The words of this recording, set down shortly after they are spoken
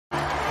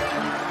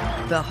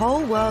The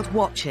whole world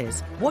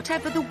watches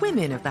whatever the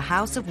women of the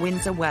House of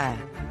Windsor wear,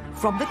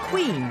 from the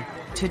Queen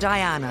to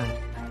Diana,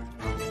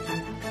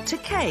 to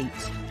Kate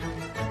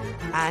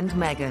and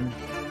Meghan.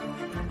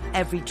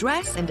 Every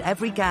dress and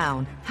every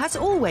gown has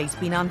always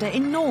been under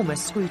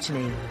enormous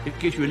scrutiny. It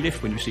gives you a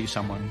lift when you see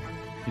someone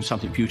in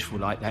something beautiful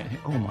like that.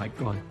 Oh my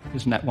God,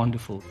 isn't that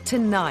wonderful?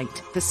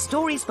 Tonight, the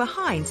stories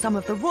behind some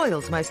of the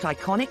royals' most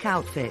iconic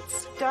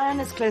outfits.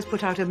 Diana's clothes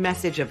put out a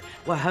message of,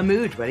 well, her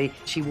mood really.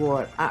 She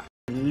wore an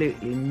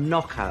absolutely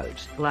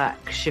knockout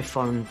black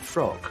chiffon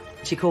frock.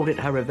 She called it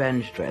her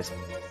revenge dress.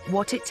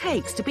 What it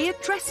takes to be a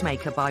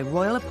dressmaker by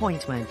royal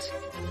appointment.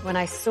 When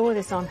I saw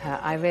this on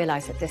her, I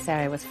realised that this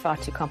area was far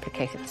too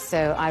complicated.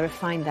 So I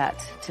refined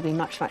that to be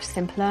much, much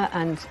simpler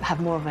and have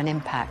more of an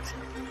impact.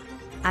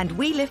 And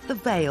we lift the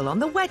veil on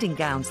the wedding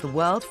gowns the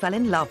world fell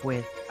in love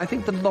with. I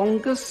think the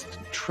longest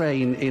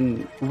train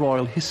in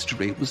royal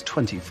history was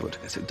 20 foot.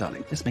 I said,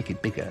 darling, let's make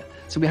it bigger.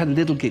 So we had a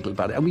little giggle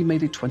about it, and we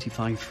made it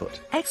 25 foot.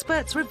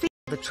 Experts reveal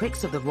the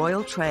tricks of the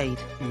royal trade.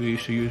 We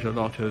used to use a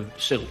lot of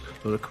silk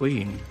for the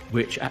Queen,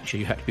 which actually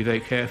you had to be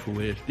very careful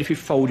with. If you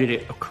folded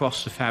it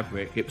across the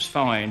fabric, it was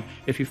fine.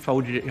 If you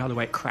folded it the other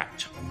way, it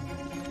cracked.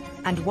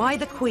 And why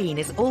the Queen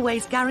is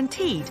always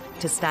guaranteed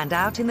to stand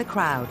out in the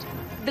crowd.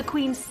 The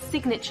Queen's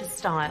signature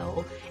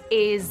style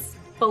is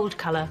bold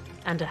colour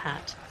and a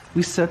hat.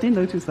 We certainly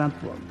noticed that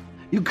one.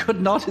 You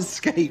could not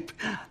escape.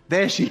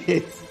 There she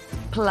is.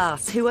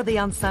 Plus, who are the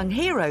unsung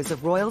heroes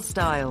of royal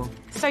style?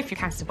 Sophie,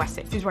 Countess of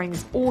Wessex, was wearing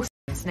these awesome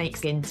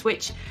snakeskins,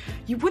 which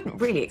you wouldn't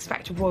really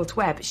expect a royal to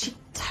wear, but she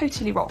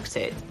totally rocked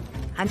it.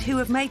 And who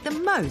have made the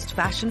most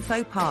fashion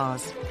faux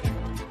pas?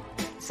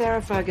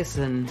 Sarah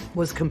Ferguson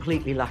was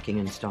completely lacking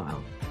in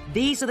style.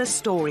 These are the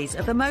stories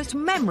of the most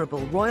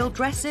memorable royal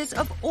dresses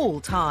of all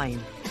time.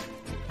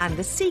 And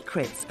the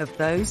secrets of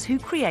those who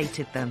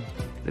created them.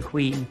 The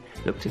Queen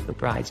looked at the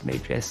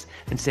bridesmaid dress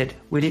and said,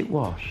 "Will it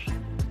wash?"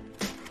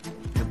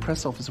 The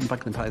press officer from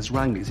Buckingham Palace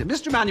rang me and said,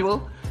 "Mr.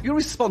 Emanuel, you're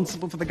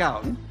responsible for the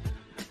gown?"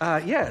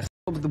 Yes,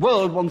 but the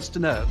world wants to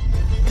know.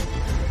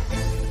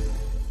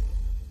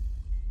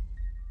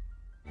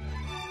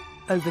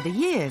 Over the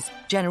years,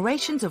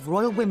 generations of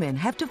royal women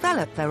have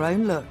developed their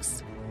own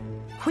looks.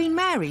 Queen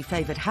Mary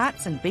favoured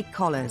hats and big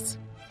collars,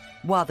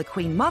 while the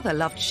Queen Mother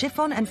loved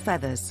chiffon and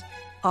feathers.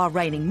 Our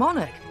reigning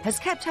monarch has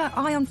kept her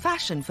eye on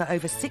fashion for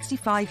over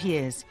 65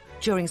 years,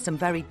 during some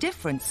very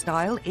different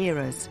style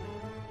eras.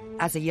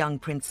 As a young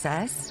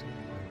princess,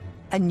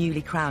 a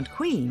newly crowned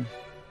queen,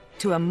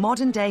 to a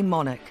modern-day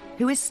monarch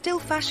who is still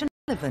fashion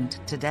relevant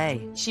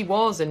today. She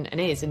was and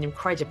is an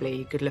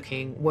incredibly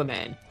good-looking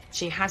woman.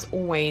 She has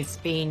always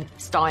been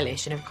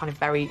stylish in a kind of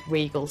very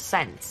regal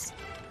sense.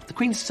 The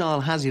Queen's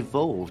style has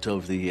evolved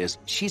over the years.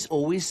 She's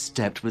always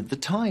stepped with the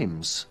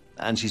times.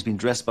 And she's been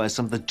dressed by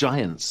some of the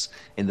giants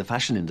in the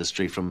fashion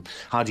industry, from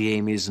Hardy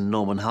Amies and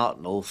Norman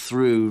Hartnell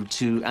through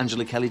to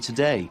Angela Kelly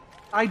today.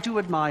 I do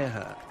admire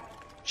her.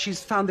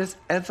 She's found this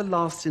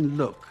everlasting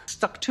look.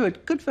 Stuck to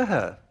it. Good for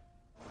her.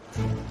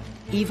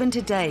 Even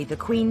today, the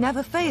Queen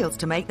never fails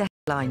to make the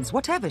headlines,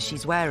 whatever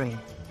she's wearing.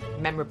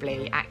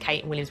 Memorably, at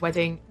Kate and William's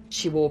wedding,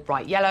 she wore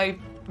bright yellow.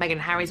 Meghan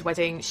and Harry's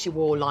wedding, she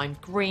wore lime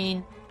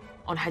green.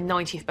 On her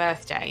 90th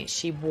birthday,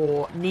 she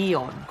wore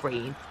neon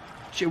green.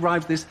 She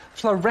arrived this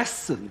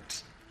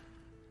fluorescent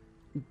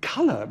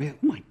colour. I mean,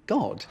 oh, my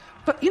God.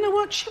 But you know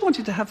what? She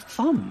wanted to have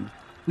fun.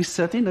 We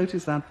certainly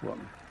noticed that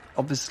one.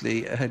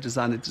 Obviously, her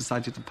designer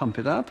decided to pump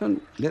it up, and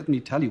let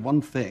me tell you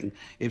one thing.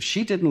 If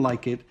she didn't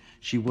like it,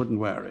 she wouldn't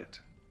wear it.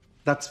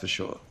 That's for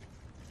sure.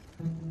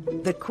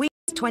 The Queen's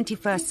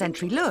 21st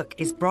century look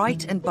is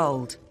bright and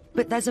bold,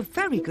 but there's a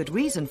very good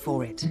reason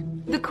for it.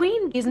 The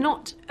Queen is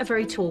not a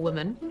very tall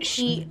woman.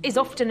 She is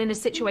often in a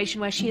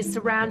situation where she is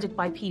surrounded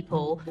by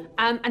people,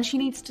 and she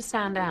needs to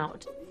stand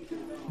out.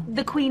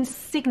 The Queen's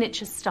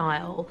signature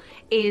style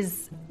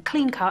is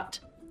clean-cut,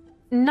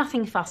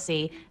 nothing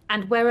fussy,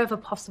 and wherever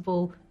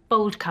possible,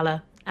 bold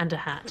colour and a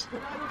hat.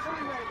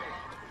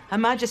 Her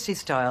Majesty's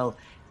style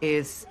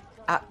is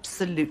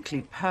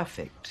absolutely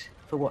perfect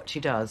for what she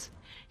does.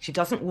 She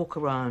doesn't walk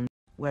around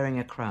wearing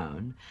a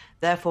crown,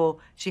 therefore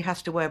she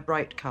has to wear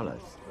bright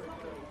colours.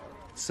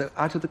 So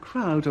out of the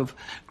crowd of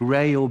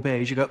grey or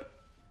beige, you go,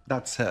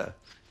 that's her.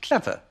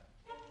 Clever.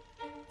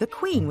 The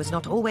Queen was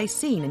not always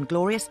seen in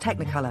glorious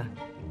technicolor.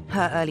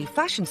 Her early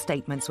fashion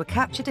statements were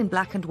captured in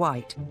black and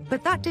white,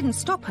 but that didn't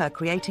stop her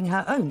creating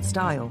her own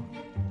style.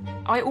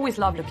 I always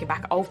love looking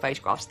back at old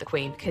photographs of the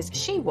Queen because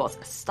she was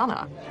a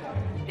stunner.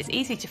 It's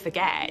easy to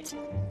forget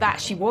that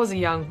she was a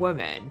young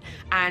woman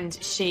and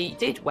she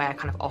did wear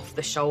kind of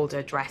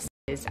off-the-shoulder dresses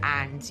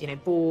and, you know,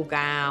 ball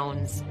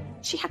gowns.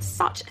 She had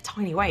such a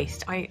tiny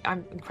waist.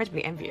 I'm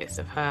incredibly envious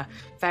of her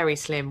very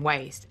slim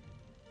waist.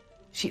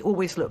 She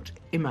always looked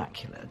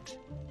immaculate.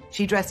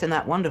 She dressed in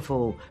that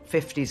wonderful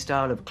 50s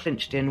style of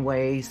clinched-in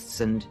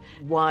waists and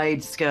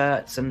wide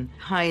skirts and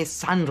high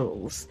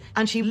sandals.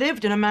 And she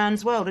lived in a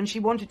man's world, and she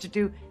wanted to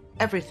do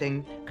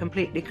everything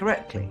completely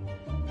correctly.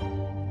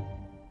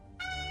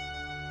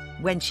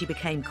 When she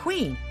became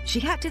queen, she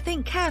had to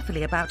think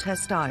carefully about her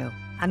style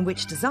and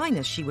which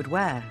designers she would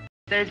wear.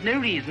 There is no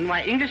reason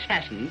why English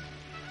fashions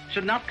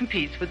should not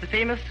compete with the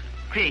famous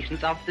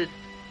creations of the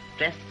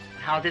dress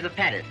houses of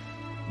Paris.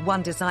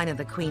 One designer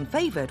the Queen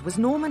favoured was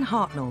Norman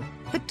Hartnell,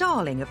 the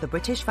darling of the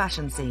British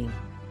fashion scene.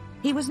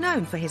 He was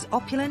known for his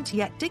opulent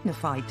yet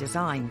dignified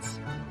designs.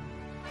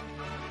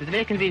 It's a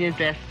very convenient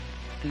dress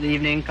for the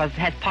evening because it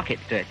has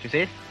pockets to it, you see.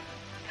 It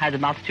has a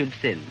multitude of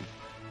sins.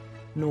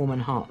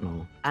 Norman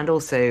Hartnell. And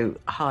also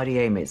Hardy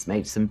Amies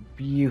made some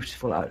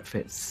beautiful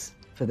outfits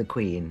for the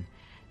Queen.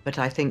 But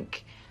I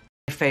think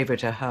my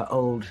favourite are her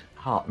old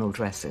Hartnell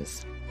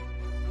dresses.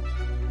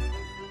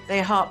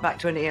 They hark back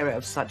to an era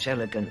of such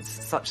elegance,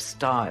 such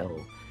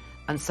style,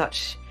 and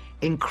such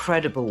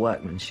incredible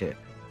workmanship.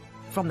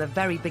 From the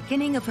very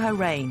beginning of her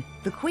reign,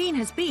 the Queen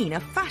has been a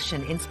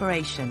fashion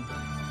inspiration.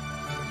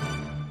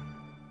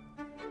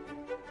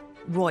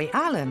 Roy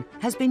Allen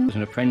has been As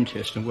an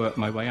apprentice and worked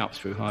my way up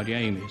through Hardy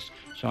Amies.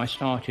 So I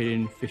started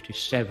in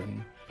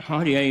 '57.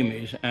 Hardy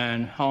Amies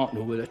and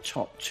Hartnell were the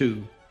top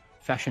two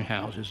fashion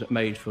houses that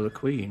made for the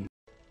Queen.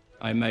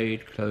 I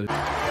made clothes.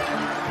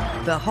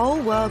 The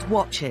whole world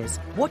watches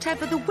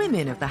whatever the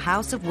women of the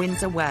House of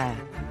Windsor wear.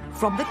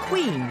 From the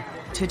Queen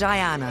to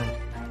Diana,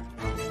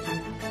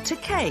 to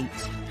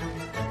Kate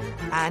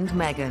and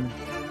Meghan.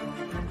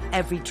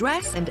 Every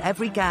dress and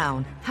every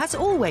gown has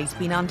always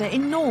been under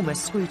enormous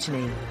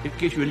scrutiny. It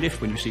gives you a lift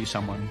when you see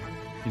someone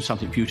in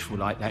something beautiful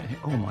like that.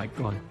 Oh my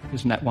God,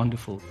 isn't that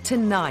wonderful?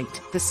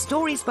 Tonight, the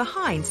stories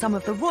behind some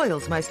of the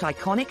royals' most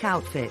iconic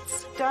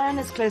outfits.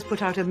 Diana's clothes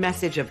put out a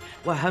message of,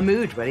 well, her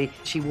mood really.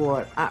 She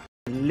wore an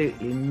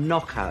absolutely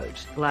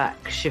knockout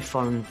black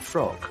chiffon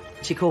frock.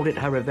 She called it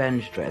her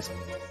revenge dress.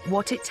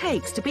 What it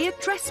takes to be a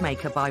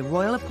dressmaker by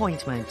royal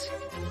appointment.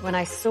 When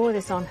I saw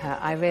this on her,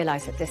 I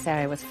realised that this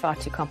area was far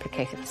too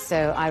complicated.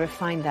 So I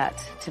refined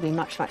that to be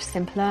much, much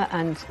simpler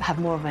and have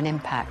more of an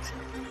impact.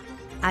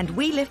 And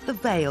we lift the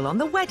veil on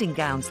the wedding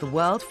gowns the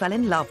world fell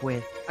in love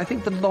with. I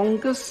think the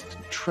longest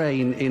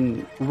train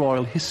in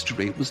royal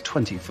history was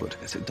 20 foot.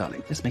 I said,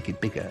 darling, let's make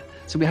it bigger.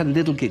 So we had a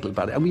little giggle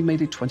about it, and we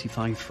made it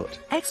 25 foot.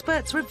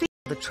 Experts reveal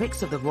the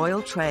tricks of the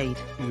royal trade.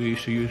 We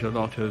used to use a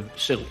lot of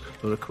silk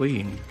for the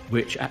Queen,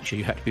 which actually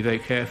you had to be very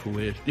careful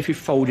with. If you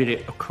folded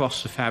it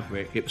across the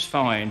fabric, it was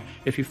fine.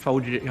 If you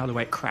folded it the other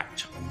way, it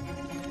cracked.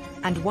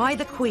 And why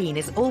the Queen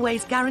is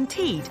always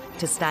guaranteed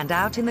to stand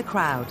out in the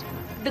crowd.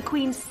 The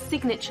Queen's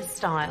signature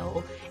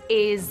style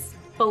is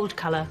bold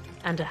colour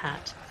and a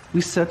hat.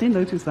 We certainly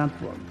noticed that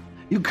one.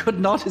 You could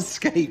not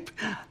escape.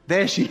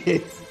 There she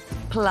is.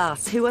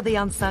 Plus, who are the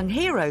unsung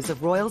heroes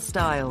of royal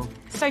style?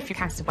 Sophie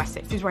Countess of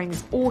Wessex was wearing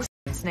these awesome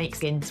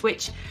snakeskins,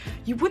 which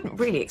you wouldn't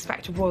really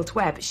expect a royal to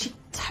wear, but she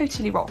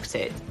totally rocked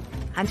it.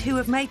 And who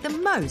have made the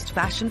most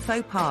fashion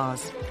faux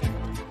pas?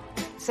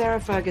 Sarah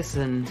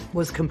Ferguson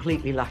was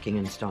completely lacking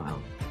in style.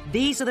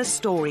 These are the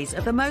stories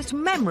of the most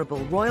memorable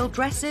royal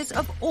dresses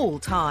of all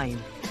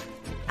time.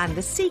 And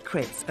the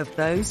secrets of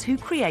those who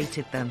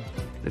created them.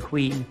 The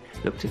Queen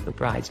looked at the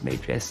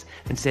bridesmaid dress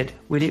and said,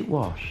 "Will it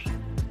wash?"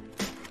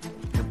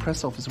 The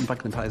press officer from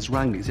Buckingham Palace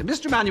rang me and said,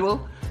 Mr.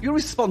 Emanuel, you're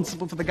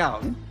responsible for the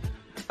gown.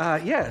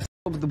 Yes,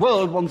 the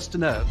world wants to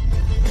know.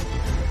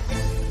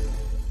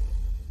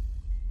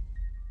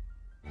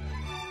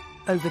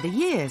 Over the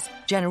years,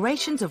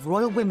 generations of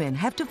royal women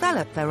have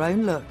developed their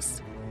own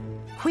looks.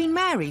 Queen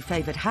Mary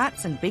favoured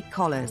hats and big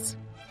collars,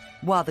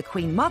 while the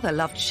Queen Mother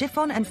loved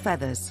chiffon and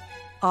feathers.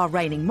 Our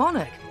reigning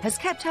monarch has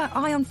kept her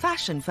eye on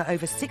fashion for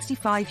over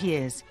 65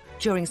 years,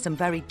 during some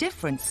very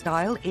different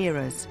style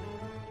eras.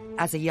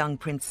 As a young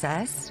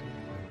princess,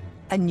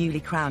 a newly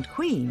crowned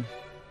queen,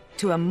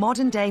 to a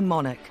modern-day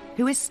monarch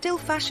who is still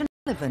fashion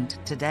relevant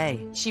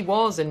today. She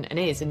was and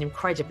is an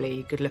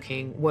incredibly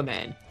good-looking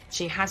woman.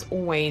 She has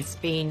always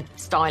been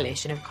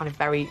stylish in a kind of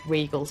very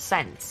regal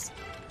sense.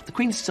 The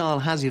Queen's style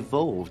has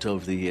evolved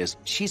over the years.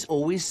 She's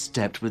always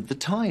stepped with the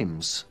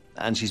times.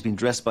 And she's been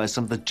dressed by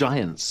some of the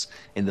giants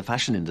in the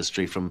fashion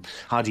industry, from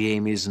Hardy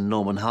Amies and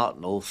Norman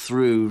Hartnell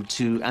through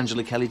to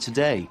Angela Kelly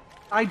today.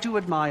 I do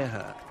admire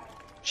her.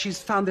 She's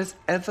found this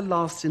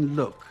everlasting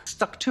look.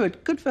 Stuck to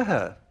it. Good for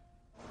her.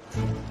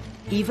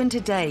 Even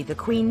today, the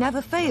Queen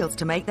never fails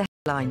to make the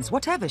headlines,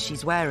 whatever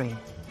she's wearing.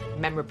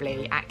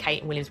 Memorably, at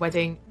Kate and William's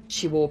wedding,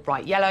 she wore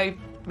bright yellow.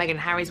 Meghan and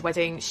Harry's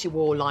wedding, she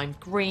wore lime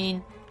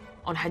green.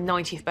 On her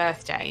 90th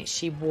birthday,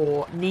 she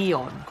wore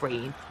neon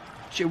green.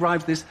 She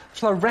arrived this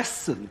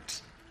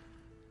fluorescent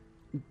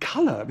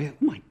colour. I mean,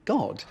 oh, my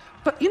God.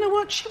 But you know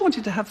what? She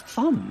wanted to have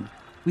fun.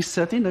 We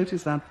certainly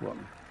noticed that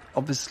one.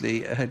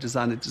 Obviously, her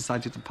designer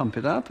decided to pump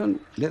it up, and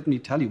let me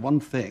tell you one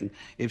thing.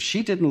 If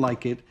she didn't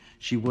like it,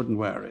 she wouldn't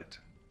wear it.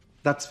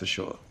 That's for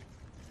sure.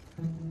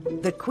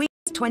 The Queen's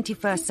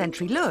 21st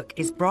century look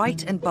is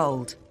bright and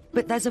bold,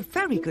 but there's a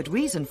very good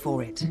reason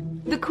for it.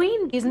 The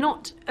Queen is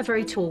not a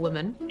very tall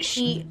woman.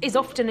 She is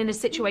often in a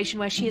situation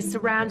where she is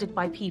surrounded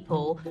by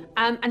people,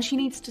 and she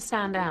needs to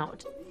stand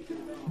out.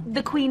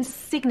 The Queen's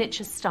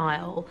signature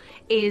style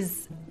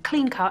is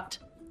clean-cut,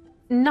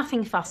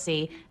 nothing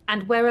fussy,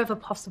 and wherever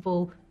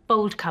possible,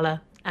 bold colour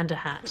and a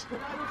hat.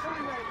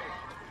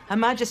 Her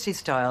Majesty's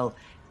style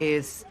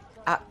is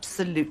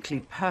absolutely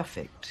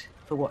perfect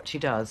for what she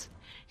does.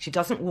 She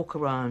doesn't walk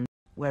around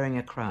wearing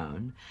a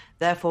crown,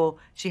 therefore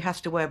she has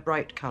to wear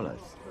bright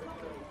colours.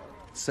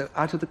 So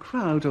out of the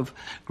crowd of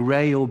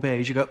grey or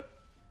beige, you go,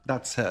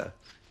 that's her.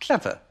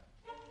 Clever.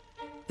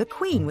 The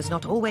Queen was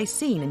not always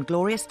seen in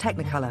glorious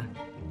Technicolor.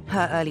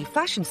 Her early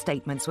fashion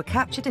statements were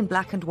captured in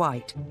black and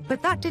white,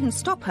 but that didn't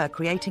stop her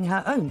creating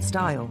her own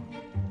style.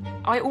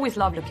 I always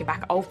love looking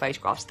back at old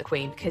photographs of the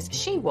Queen because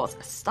she was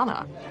a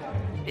stunner.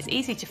 It's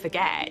easy to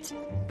forget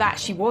that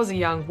she was a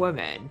young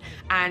woman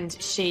and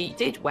she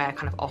did wear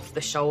kind of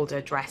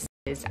off-the-shoulder dresses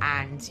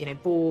and, you know,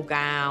 ball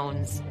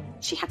gowns.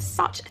 She had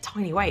such a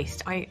tiny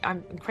waist.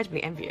 I'm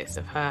incredibly envious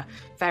of her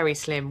very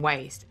slim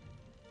waist.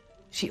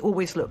 She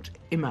always looked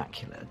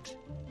immaculate.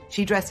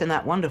 She dressed in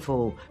that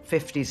wonderful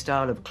 50s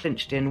style of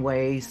clinched-in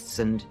waists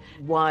and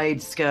wide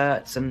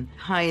skirts and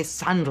high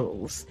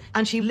sandals.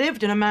 And she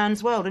lived in a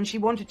man's world and she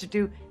wanted to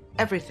do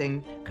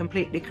everything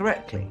completely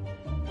correctly.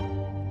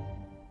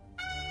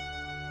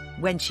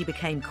 When she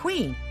became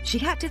Queen, she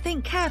had to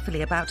think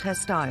carefully about her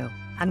style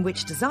and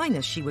which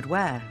designers she would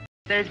wear.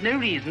 There is no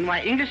reason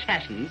why English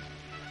fashions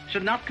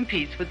should not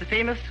compete with the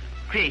famous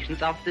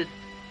creations of the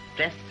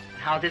dress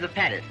houses of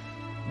Paris.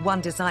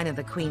 One designer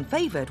the Queen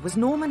favoured was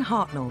Norman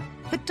Hartnell,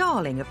 the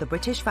darling of the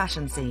British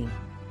fashion scene.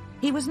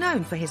 He was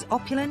known for his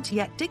opulent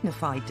yet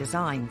dignified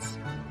designs.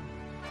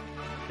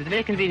 It's a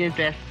very convenient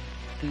dress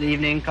for the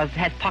evening because it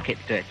has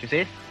pockets to it, you see.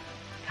 It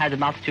has a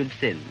multitude of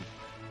sins.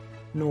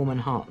 Norman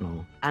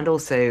Hartnell. And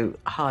also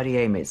Hardy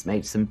Amies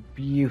made some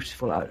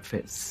beautiful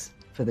outfits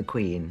for the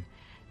Queen.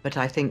 But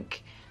I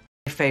think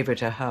my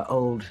favourite are her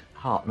old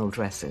Hartnell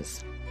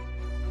dresses.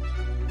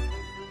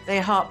 They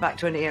hark back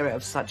to an era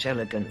of such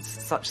elegance,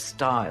 such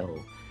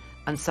style,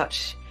 and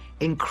such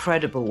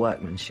incredible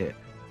workmanship.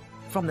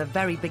 From the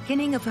very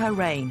beginning of her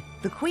reign,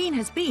 the Queen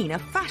has been a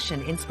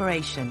fashion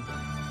inspiration.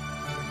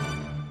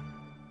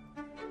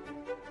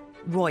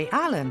 Roy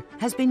Allen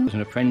has been... I was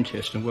an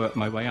apprentice and worked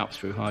my way up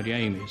through Hardy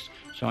Amies.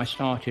 So I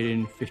started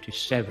in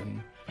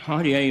 57.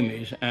 Hardy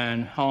Amies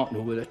and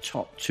Hartnell were the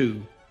top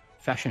two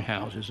fashion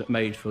houses that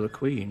made for the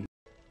Queen.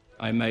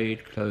 I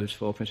made clothes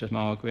for Princess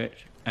Margaret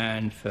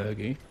and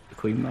Fergie, the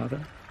Queen Mother,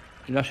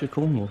 in Usher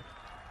Cornwall.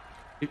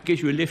 It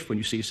gives you a lift when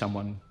you see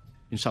someone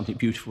in something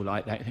beautiful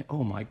like that. You think,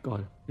 oh my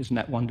God, isn't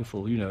that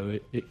wonderful? You know,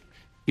 it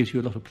gives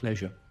you a lot of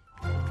pleasure.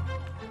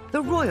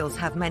 The royals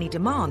have many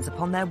demands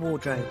upon their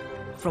wardrobe,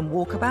 from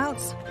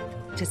walkabouts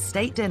to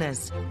state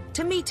dinners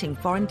to meeting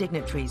foreign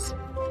dignitaries.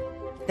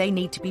 They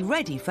need to be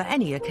ready for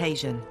any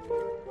occasion.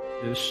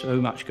 There was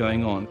so much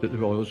going on that the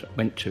royals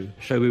went to,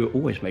 so we were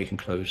always making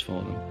clothes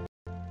for them.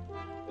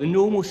 The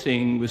normal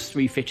thing was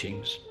 3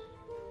 fittings.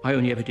 I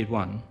only ever did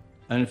 1.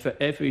 And for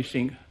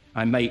everything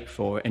I make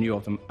for any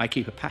of them, I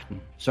keep a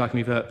pattern, so I can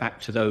revert back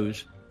to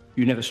those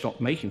you never stopped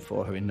making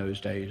for her in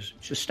those days.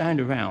 To stand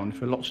around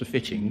for lots of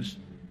fittings,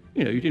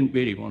 you know, you didn't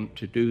really want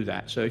to do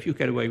that. So if you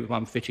get away with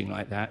 1 fitting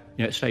like that,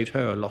 you know, it saved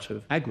her a lot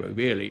of aggro,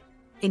 really.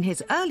 In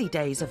his early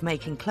days of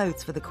making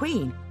clothes for the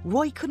Queen,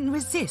 Roy couldn't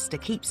resist a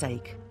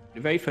keepsake. The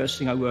very first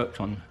thing I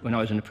worked on when I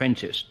was an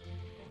apprentice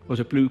was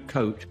a blue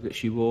coat that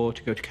she wore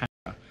to go to Canada.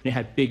 And it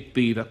had big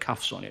beaver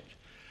cuffs on it.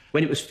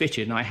 When it was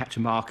fitted and I had to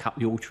mark up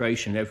the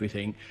alteration and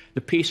everything,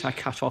 the piece I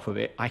cut off of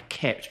it, I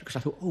kept because I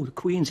thought, oh, the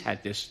Queen's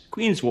had this, the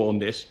Queen's worn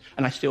this,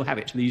 and I still have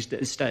it to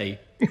this day.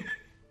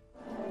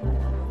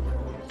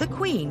 The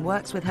Queen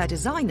works with her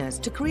designers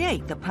to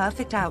create the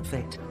perfect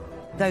outfit.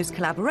 Those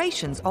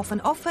collaborations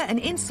often offer an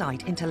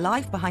insight into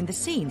life behind the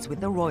scenes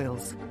with the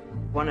royals.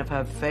 One of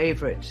her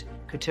favourite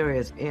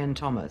couturiers, Ian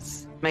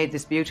Thomas, made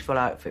this beautiful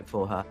outfit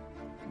for her.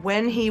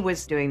 When he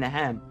was doing the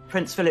hem,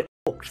 Prince Philip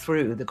walked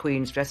through the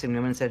Queen's dressing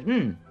room and said,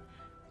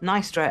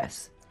 nice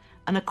dress.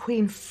 And a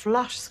Queen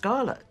flushed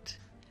scarlet.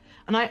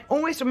 And I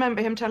always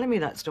remember him telling me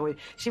that story.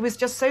 She was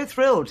just so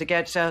thrilled to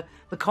get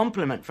the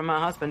compliment from her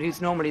husband,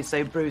 who's normally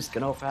so brusque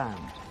and offhand.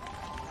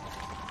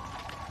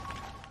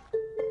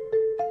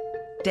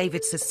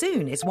 David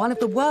Sassoon is one of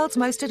the world's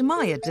most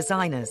admired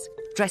designers,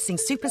 dressing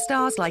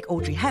superstars like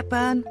Audrey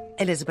Hepburn,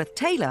 Elizabeth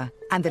Taylor,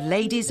 and the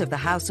ladies of the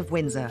House of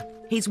Windsor.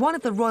 He's one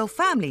of the royal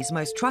family's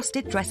most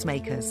trusted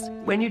dressmakers.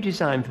 When you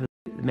design for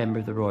a member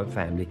of the royal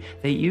family,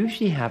 they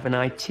usually have an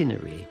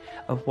itinerary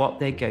of what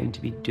they're going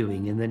to be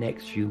doing in the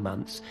next few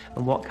months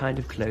and what kind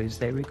of clothes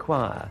they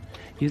require.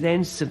 You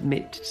then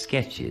submit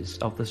sketches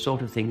of the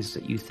sort of things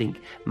that you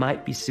think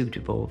might be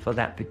suitable for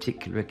that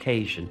particular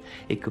occasion.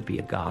 It could be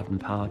a garden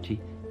party.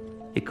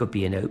 It could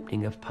be an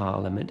opening of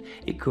Parliament.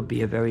 It could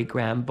be a very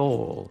grand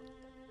ball.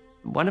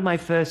 One of my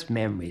first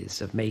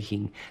memories of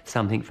making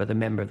something for the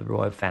member of the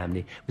royal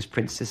family was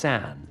Princess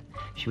Anne.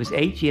 She was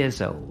 8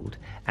 years old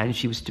and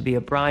she was to be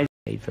a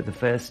bridesmaid for the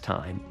first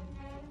time.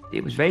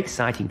 It was very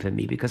exciting for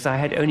me because I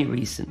had only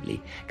recently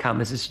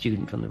come as a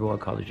student from the Royal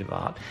College of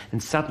Art,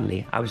 and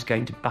suddenly I was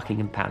going to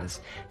Buckingham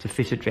Palace to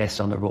fit a dress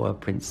on a royal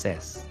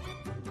princess.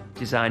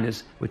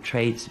 Designers were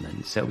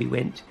tradesmen, so we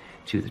went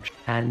to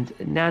and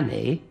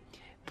Nanny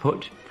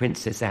put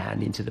Princess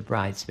Anne into the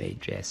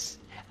bridesmaid dress.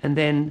 And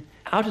then,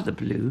 out of the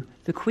blue,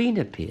 the Queen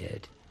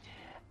appeared.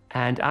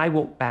 And I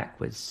walked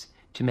backwards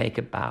to make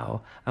a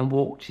bow and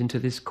walked into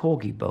this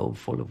corgi bowl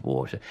full of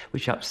water,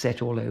 which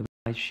upset all over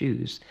my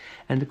shoes.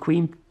 And the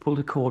Queen pulled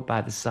a cord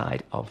by the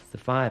side of the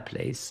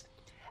fireplace,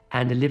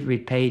 and a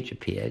liveried page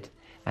appeared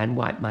and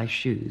wiped my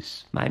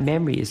shoes. My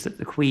memory is that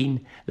the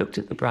Queen looked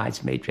at the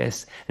bridesmaid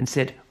dress and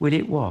said, "Will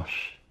it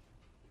wash?"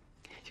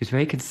 She was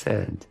very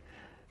concerned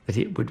that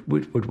it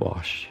would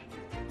wash.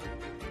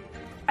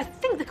 I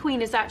think the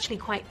Queen is actually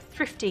quite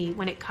thrifty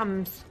when it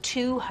comes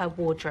to her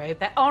wardrobe.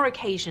 There are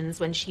occasions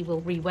when she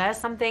will rewear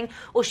something,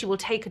 or she will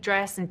take a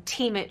dress and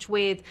team it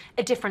with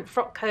a different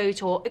frock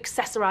coat or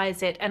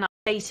accessorise it and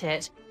update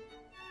it.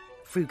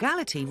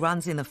 Frugality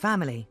runs in the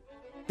family.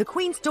 The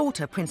Queen's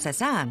daughter,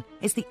 Princess Anne,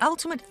 is the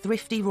ultimate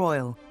thrifty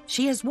royal.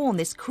 She has worn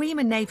this cream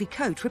and navy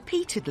coat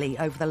repeatedly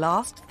over the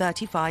last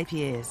 35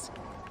 years.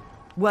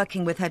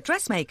 Working with her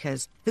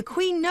dressmakers, the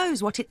Queen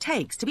knows what it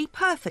takes to be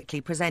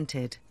perfectly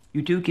presented.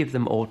 You do give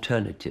them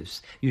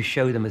alternatives. You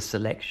show them a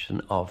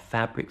selection of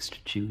fabrics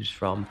to choose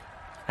from,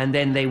 and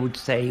then they would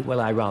say, well,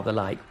 I rather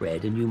like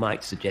red, and you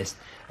might suggest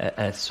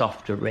a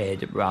softer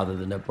red rather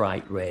than a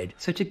bright red.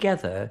 So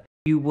together,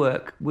 you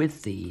work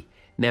with the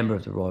member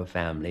of the royal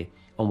family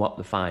on what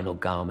the final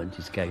garment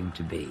is going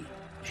to be.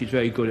 She's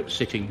very good at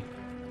sitting,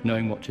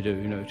 knowing what to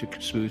do,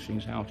 to smooth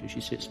things out as she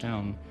sits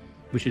down,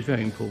 which is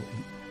very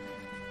important.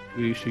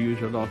 We used to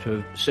use a lot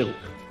of silk,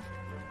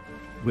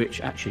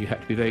 which actually you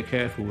had to be very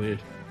careful with.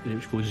 It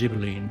was called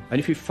zibeline. And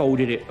if you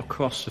folded it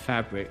across the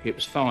fabric, it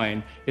was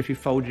fine. If you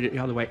folded it the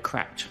other way, it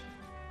cracked.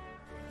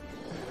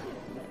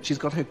 She's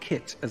got her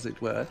kit, as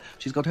it were.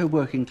 She's got her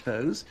working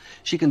clothes.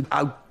 She can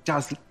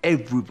outdazzle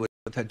everybody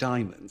with her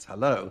diamonds.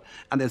 Hello.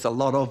 And there's a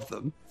lot of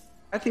them.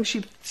 I think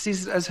she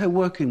sees it as her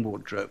working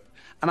wardrobe.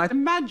 And I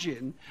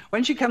imagine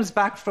when she comes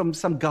back from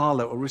some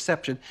gala or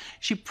reception,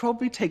 she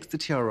probably takes the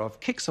tiara off,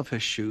 kicks off her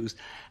shoes,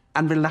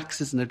 and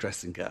relaxes in a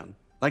dressing gown,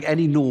 like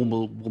any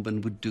normal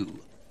woman would do.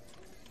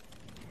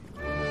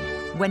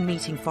 When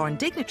meeting foreign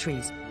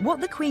dignitaries,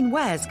 what the Queen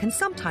wears can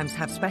sometimes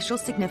have special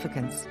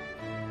significance.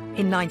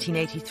 In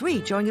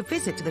 1983, during a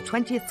visit to the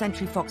 20th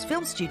Century Fox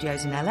Film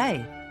Studios in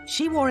LA,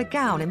 she wore a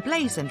gown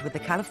emblazoned with the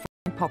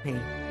Californian poppy.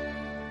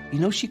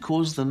 She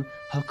calls them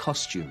her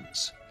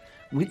costumes.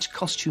 Which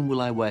costume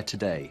will I wear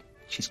today?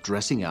 She's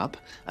dressing up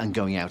and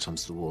going out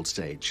onto the world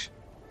stage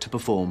to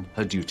perform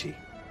her duty.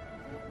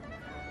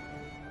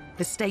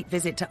 The state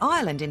visit to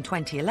Ireland in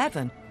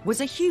 2011 was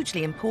a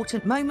hugely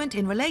important moment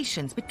in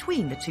relations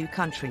between the two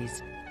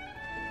countries.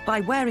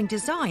 By wearing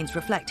designs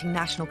reflecting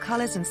national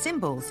colours and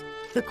symbols,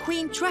 the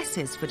Queen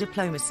dresses for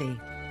diplomacy.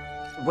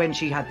 When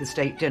she had the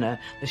state dinner,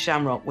 the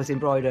shamrock was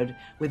embroidered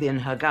within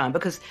her gown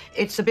because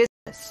it's a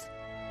business.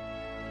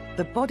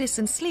 The bodice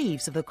and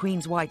sleeves of the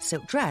Queen's white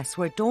silk dress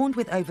were adorned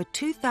with over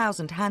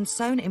 2,000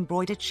 hand-sewn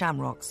embroidered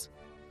shamrocks,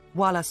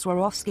 while a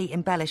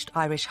Swarovski-embellished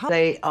Irish heart.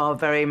 They are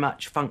very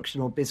much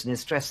functional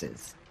business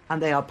dresses,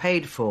 and they are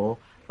paid for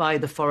by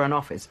the Foreign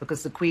Office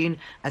because the Queen,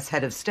 as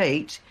head of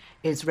state,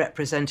 is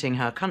representing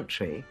her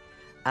country,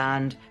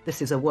 and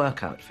this is a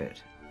work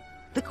outfit.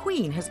 The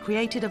Queen has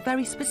created a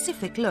very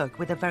specific look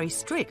with a very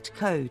strict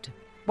code.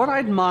 What I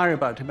admire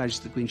about Her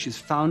Majesty the Queen, she's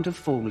found a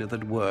formula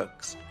that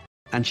works,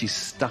 and she's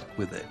stuck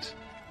with it.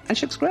 And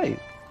she looks great.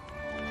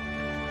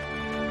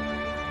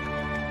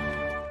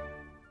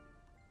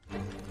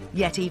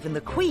 Yet even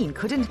the Queen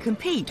couldn't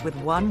compete with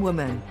one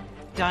woman.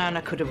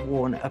 Diana could have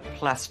worn a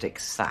plastic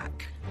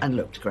sack and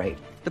looked great.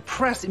 The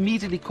press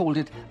immediately called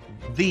it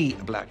the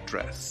black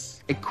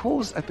dress. It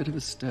caused a bit of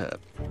a stir.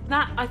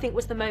 That, I think,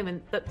 was the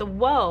moment that the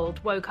world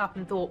woke up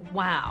and thought,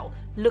 wow,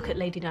 look at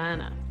Lady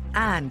Diana.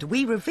 And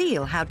we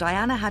reveal how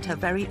Diana had her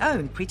very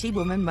own Pretty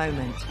Woman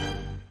moment.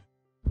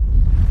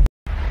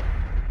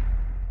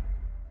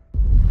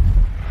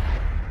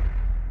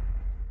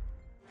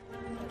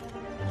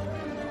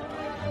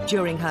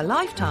 During her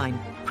lifetime,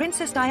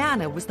 Princess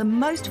Diana was the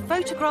most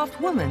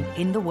photographed woman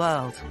in the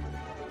world,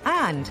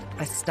 and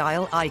a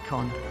style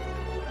icon.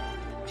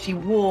 She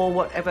wore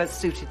whatever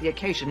suited the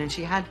occasion, and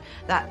she had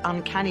that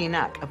uncanny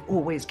knack of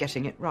always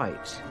getting it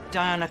right.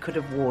 Diana could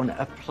have worn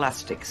a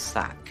plastic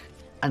sack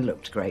and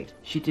looked great.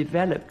 She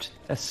developed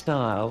a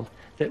style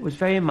that was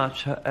very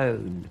much her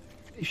own.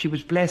 She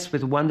was blessed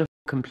with a wonderful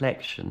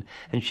complexion,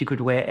 and she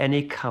could wear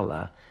any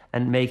colour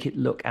and make it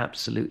look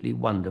absolutely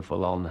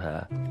wonderful on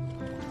her.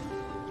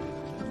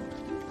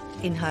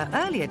 In her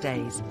earlier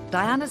days,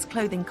 Diana's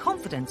clothing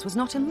confidence was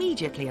not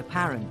immediately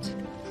apparent.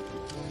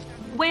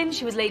 When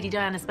she was Lady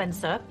Diana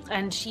Spencer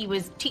and she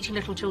was teaching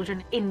little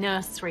children in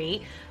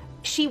nursery,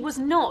 she was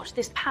not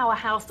this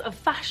powerhouse of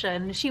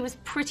fashion. She was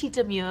pretty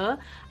demure.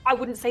 I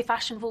wouldn't say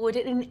fashion forward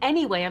in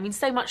any way. I mean,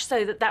 so much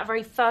so that that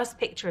very first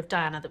picture of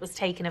Diana that was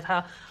taken of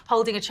her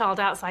holding a child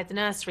outside the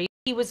nursery,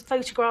 she was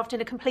photographed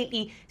in a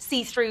completely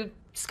see-through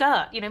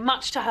skirt,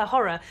 much to her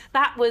horror.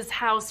 That was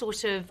how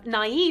sort of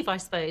naive, I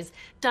suppose,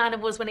 Diana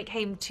was when it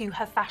came to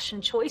her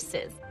fashion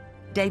choices.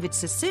 David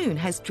Sassoon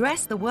has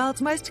dressed the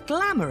world's most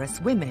glamorous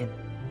women.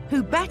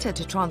 Who better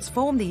to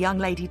transform the young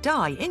Lady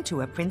Di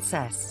into a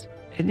princess?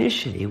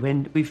 Initially,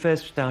 when we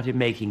first started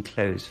making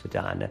clothes for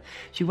Diana,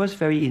 she was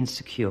very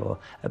insecure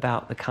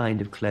about the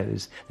kind of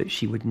clothes that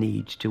she would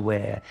need to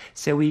wear.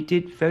 So we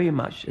did very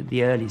much at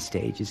the early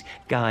stages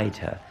guide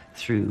her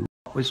through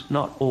what was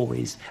not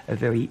always a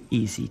very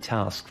easy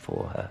task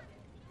for her.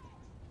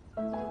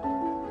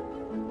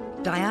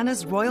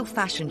 Diana's royal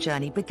fashion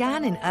journey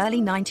began in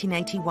early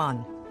 1981,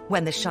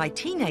 when the shy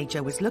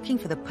teenager was looking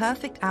for the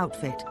perfect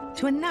outfit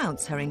to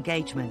announce her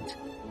engagement.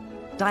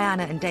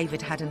 Diana and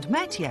David hadn't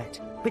met yet,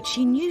 but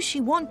she knew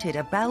she wanted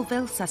a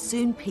Belleville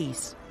Sassoon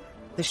piece.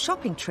 The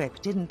shopping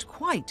trip didn't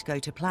quite go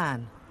to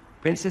plan.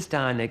 Princess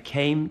Diana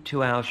came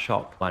to our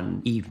shop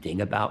one evening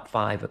about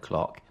 5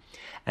 o'clock,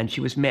 and she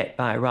was met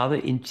by a rather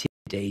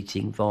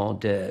intimidating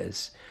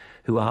vendeuse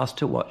who asked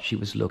her what she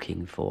was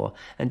looking for,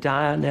 and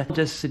Diana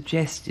just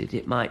suggested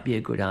it might be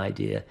a good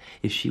idea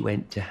if she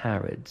went to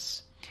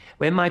Harrods.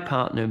 When my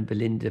partner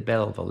Belinda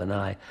Belleville and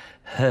I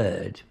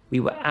heard,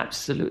 we were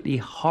absolutely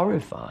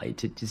horrified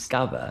to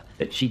discover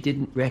that she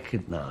didn't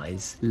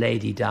recognise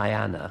Lady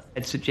Diana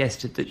and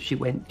suggested that she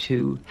went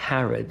to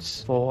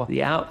Harrods for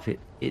the outfit.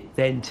 It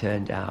then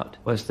turned out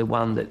was the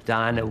one that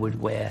Diana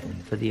would wear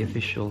for the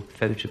official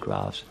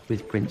photographs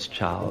with Prince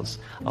Charles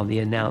on the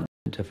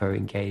announcement of her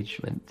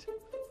engagement.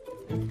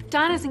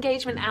 Diana's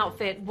engagement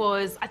outfit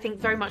was, I think,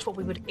 very much what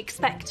we would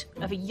expect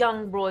of a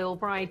young royal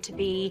bride to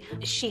be.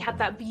 She had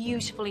that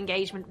beautiful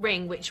engagement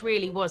ring, which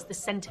really was the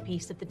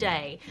centrepiece of the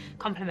day,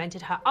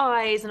 complemented her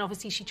eyes, and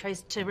obviously she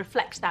chose to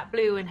reflect that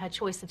blue in her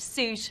choice of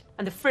suit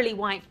and the frilly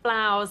white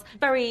blouse,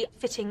 very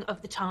fitting of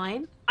the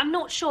time. I'm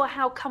not sure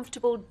how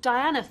comfortable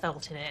Diana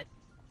felt in it.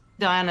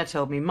 Diana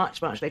told me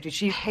much later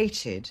she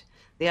hated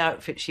the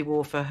outfit she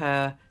wore for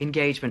her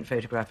engagement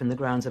photograph in the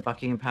grounds of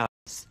Buckingham Palace.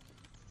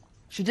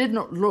 She did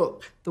not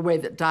look the way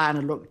that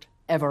Diana looked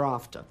ever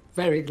after.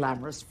 Very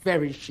glamorous,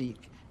 very chic,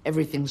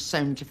 everything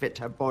sewn to fit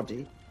her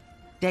body.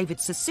 David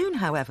Sassoon,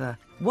 however,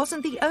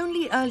 wasn't the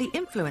only early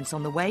influence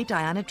on the way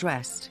Diana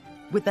dressed.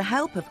 With the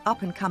help of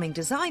up-and-coming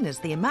designers,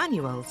 the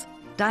Emmanuels,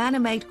 Diana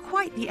made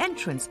quite the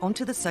entrance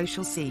onto the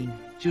social scene.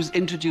 She was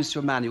introduced to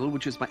Emmanuel,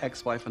 which was my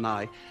ex-wife and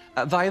I,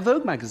 via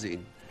Vogue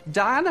magazine.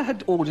 Diana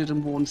had ordered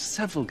and worn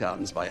several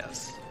gowns by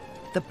us.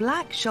 The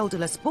black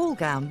shoulderless ball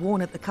gown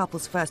worn at the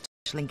couple's first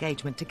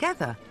engagement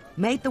together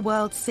made the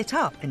world sit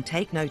up and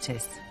take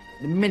notice.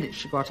 The minute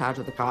she got out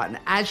of the car, and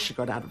as she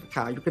got out of the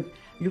car,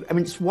 I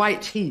mean, it's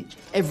white heat.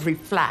 Every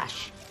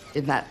flash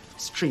in that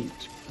street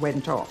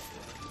went off.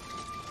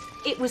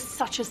 It was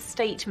such a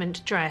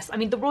statement dress. I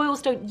mean, the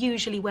royals don't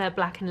usually wear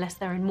black unless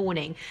they're in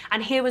mourning.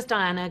 And here was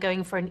Diana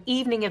going for an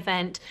evening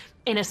event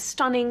in a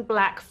stunning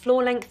black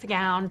floor-length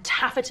gown,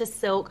 taffeta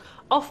silk,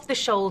 off the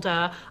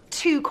shoulder,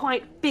 two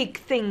quite big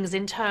things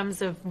in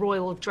terms of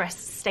royal dress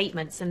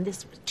statements, and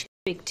this was two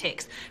big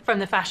ticks from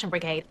the fashion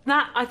brigade.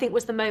 That, I think,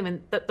 was the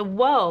moment that the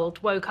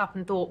world woke up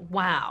and thought,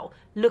 wow,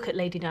 look at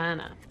Lady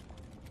Diana.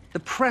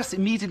 The press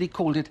immediately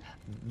called it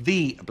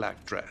the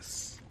black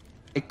dress.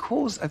 It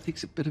caused, I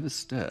think, a bit of a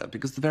stir,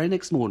 because the very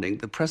next morning,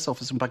 the press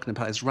officer from Buckingham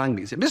Palace rang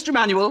me and said, Mr.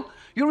 Emmanuel,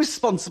 you're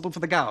responsible for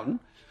the gown.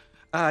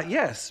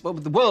 Yes, well,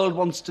 the world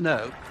wants to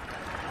know.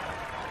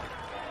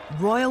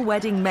 Royal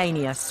wedding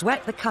mania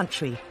swept the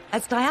country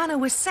as Diana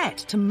was set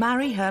to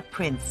marry her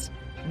prince.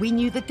 We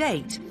knew the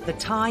date, the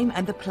time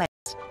and the place,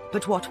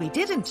 but what we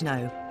didn't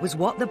know was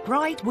what the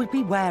bride would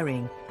be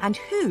wearing and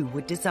who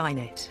would design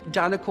it.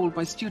 Diana called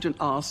my student,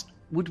 asked,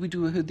 would we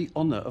do her the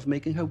honour of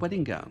making her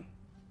wedding gown?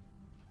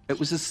 It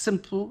was a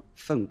simple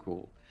phone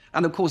call.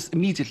 And of course,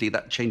 immediately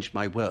that changed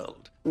my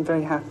world. I'm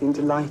very happy and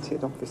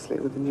delighted, obviously,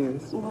 with the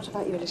news. What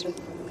about you,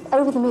 Elizabeth?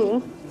 Over the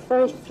moon.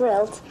 Very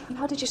thrilled.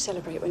 How did you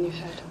celebrate when you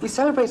heard? We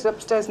celebrated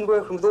upstairs in the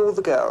workroom with all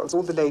the girls,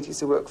 all the ladies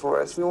who work for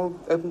us. We all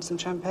opened some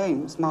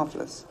champagne. It was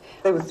marvellous.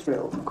 They were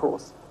thrilled, of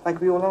course,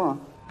 like we all are.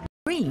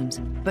 Dreams,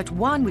 but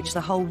one which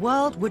the whole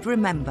world would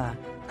remember.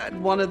 At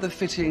one of the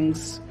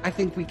fittings, I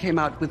think we came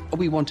out with, oh,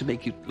 we want to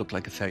make you look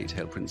like a fairy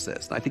tale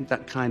princess. And I think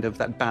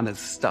that banner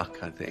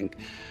stuck, I think.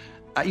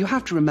 You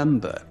have to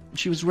remember,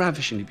 she was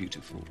ravishingly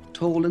beautiful,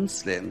 tall and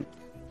slim.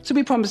 So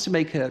we promised to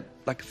make her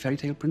like a fairy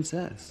tale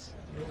princess.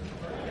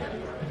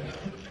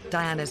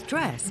 Diana's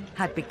dress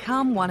had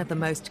become one of the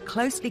most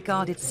closely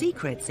guarded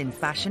secrets in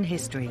fashion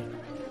history.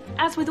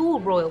 As with all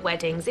royal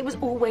weddings, it was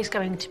always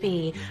going to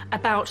be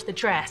about the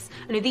dress.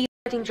 You know, these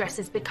wedding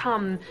dresses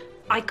become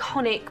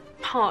iconic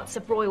parts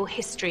of royal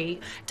history.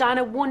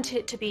 Diana wanted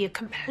it to be a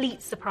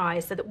complete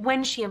surprise so that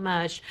when she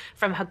emerged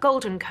from her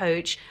golden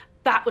coach,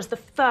 that was the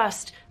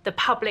first the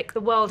public,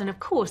 the world, and of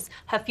course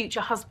her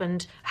future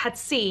husband had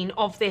seen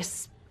of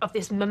this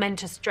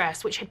momentous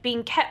dress, which had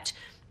been kept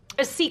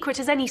as secret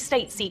as any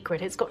state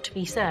secret, it's got to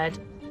be said.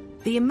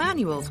 The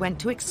Emmanuels went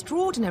to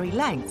extraordinary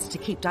lengths to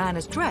keep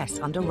Diana's dress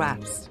under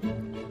wraps.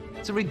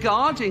 So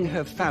regarding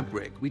her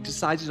fabric, we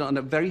decided on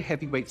a very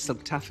heavyweight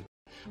silk taffeta.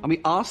 And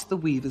we asked the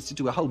weavers to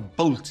do a whole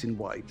bolt in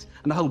white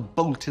and a whole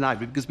bolt in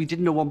ivory because we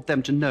didn't want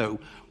them to know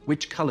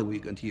which colour we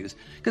were going to use.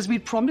 Because we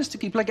promised to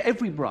keep, like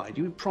every bride,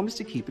 you would promise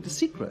to keep it a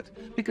secret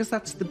because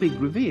that's the big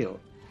reveal.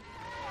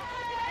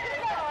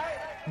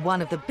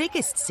 One of the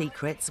biggest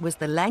secrets was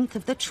the length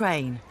of the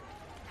train.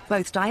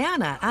 Both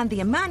Diana and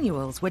the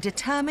Emanuels were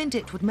determined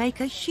it would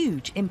make a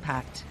huge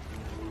impact.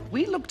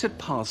 We looked at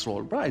past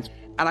royal brides,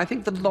 and I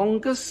think the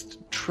longest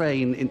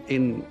train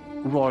in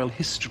royal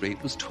history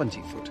was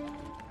 20 foot.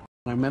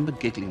 I remember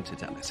giggling to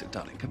Dan. I said,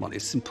 darling, come on,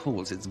 it's St.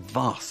 Paul's, it's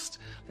vast.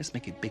 Let's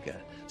make it bigger.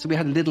 So we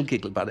had a little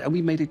giggle about it, and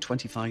we made it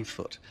 25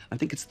 foot. I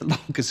think it's the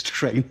longest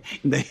train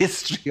in the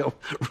history of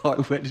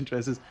royal wedding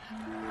dresses.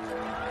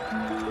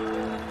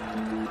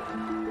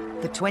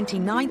 The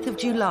 29th of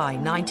July,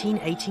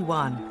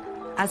 1981.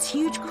 As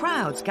huge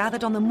crowds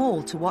gathered on the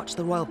Mall to watch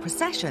the royal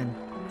procession,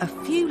 a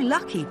few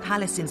lucky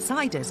palace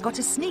insiders got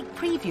a sneak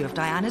preview of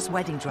Diana's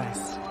wedding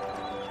dress.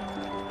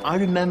 I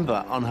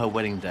remember on her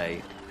wedding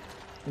day,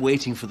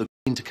 waiting for the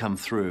Queen to come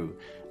through,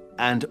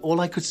 and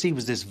all I could see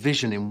was this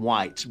vision in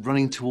white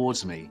running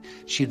towards me.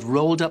 She'd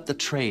rolled up the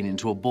train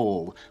into a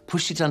ball,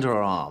 pushed it under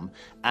her arm,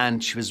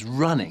 and she was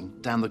running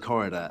down the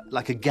corridor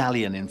like a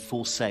galleon in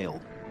full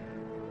sail.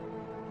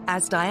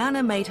 As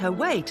Diana made her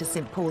way to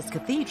St. Paul's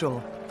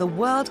Cathedral, the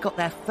world got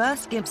their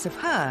first glimpse of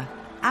her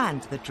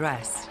and the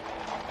dress.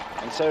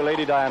 And so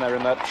Lady Diana,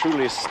 in that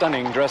truly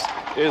stunning dress,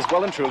 is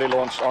well and truly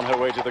launched on her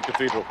way to the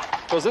cathedral.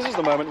 Because this is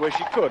the moment where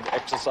she could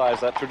exercise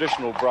that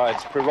traditional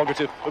bride's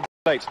prerogative of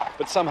late,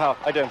 but somehow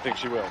I don't think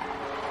she will.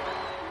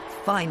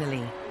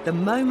 Finally, the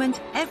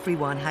moment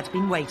everyone had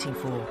been waiting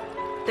for.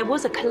 There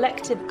was a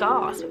collective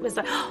gasp. It was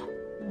like, oh,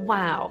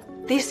 wow,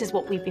 this is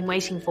what we've been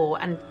waiting for,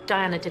 and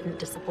Diana didn't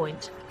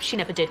disappoint. She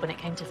never did when it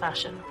came to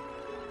fashion.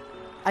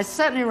 I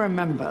certainly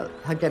remember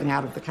her getting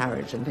out of the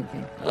carriage and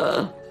thinking,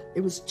 ugh.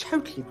 It was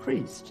totally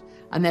creased.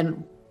 And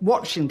then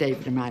watching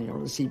David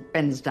Emanuel as he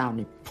bends down,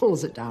 he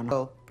pulls it down.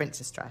 Oh,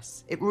 princess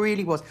dress. It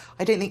really was.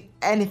 I don't think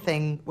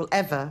anything will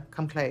ever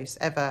come close,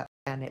 ever.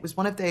 And it was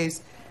one of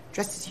those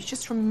dresses you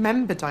just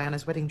remember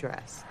Diana's wedding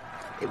dress.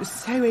 It was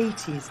so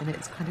 80s, and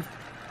its kind of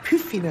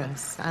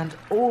poofiness and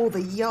all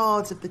the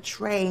yards of the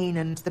train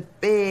and the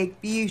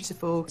big,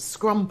 beautiful,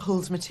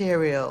 scrumpled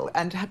material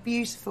and her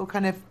beautiful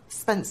kind of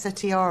Spencer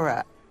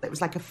tiara. It was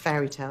like a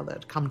fairy tale that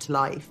had come to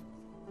life.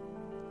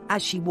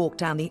 As she walked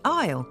down the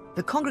aisle,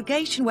 the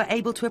congregation were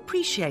able to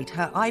appreciate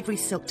her ivory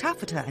silk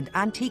taffeta and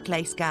antique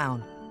lace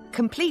gown,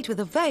 complete with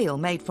a veil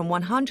made from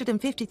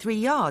 153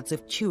 yards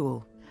of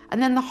tulle.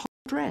 And then the whole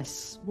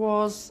dress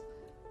was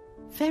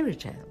fairy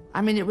tale.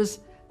 I mean, it was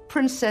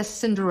Princess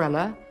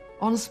Cinderella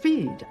on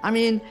speed. I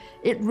mean,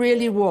 it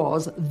really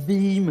was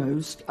the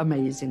most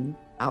amazing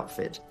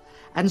outfit.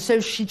 And so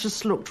she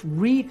just looked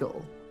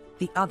regal.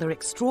 The other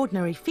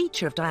extraordinary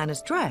feature of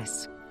Diana's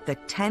dress, the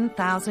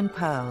 10,000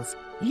 pearls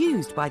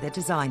used by the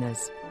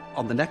designers.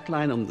 On the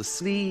neckline, on the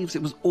sleeves,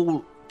 it was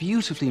all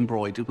beautifully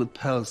embroidered with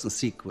pearls and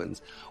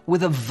sequins,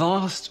 with a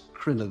vast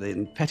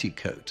crinoline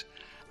petticoat,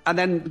 and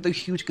then the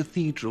huge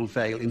cathedral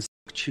veil in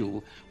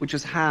tulle, which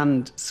was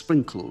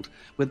hand-sprinkled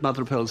with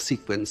mother-of-pearl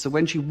sequins. So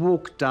when she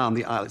walked down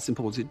the aisle at St.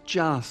 Paul's, it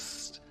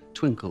just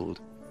twinkled.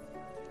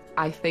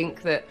 I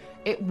think that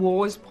it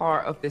was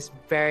part of this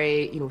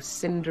very,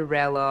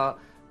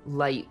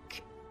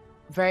 Cinderella-like,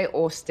 very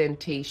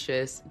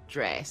ostentatious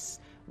dress,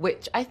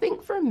 which I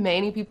think for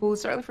many people,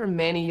 certainly for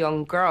many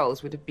young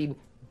girls, would have been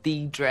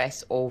the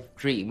dress of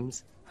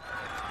dreams.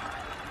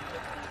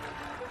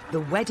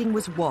 The wedding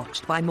was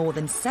watched by more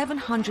than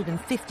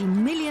 750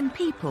 million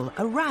people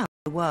around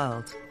the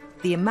world.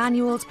 The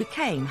Emanuels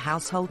became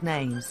household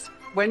names.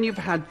 When you've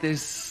had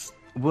this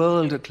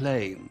world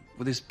acclaim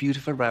with this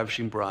beautiful,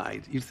 ravishing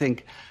bride, you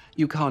think,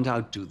 you can't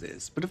outdo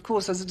this. But of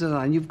course, as a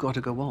designer, you've got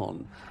to go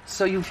on.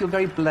 So you feel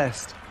very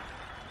blessed.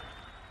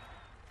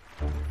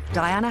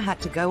 Diana had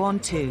to go on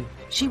too.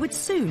 She would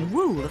soon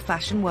rule the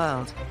fashion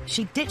world.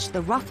 She ditched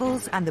the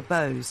ruffles and the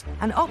bows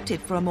and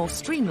opted for a more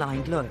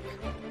streamlined look.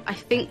 I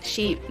think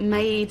she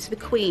made the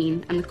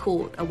Queen and the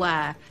court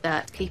aware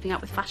that keeping up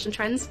with fashion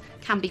trends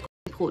can be quite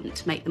important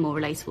to make them more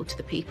relatable to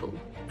the people.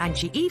 And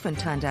she even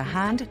turned her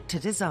hand to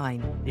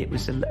design. It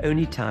was the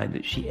only time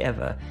that she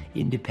ever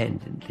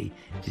independently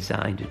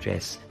designed a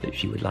dress that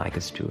she would like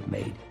us to have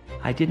made.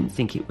 I didn't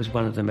think it was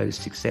one of the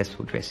most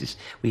successful dresses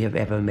we have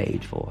ever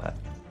made for her.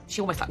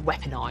 She almost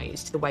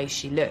weaponized the way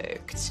she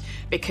looked,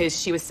 because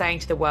she was saying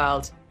to the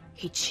world,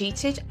 he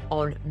cheated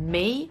on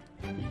me,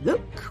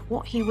 look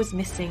what he was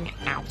missing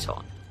out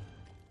on.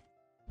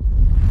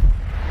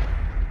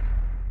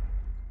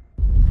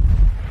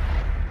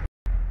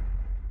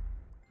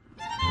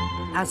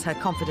 As her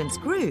confidence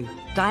grew,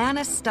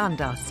 Diana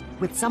stunned us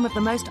with some of the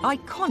most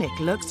iconic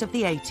looks of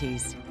the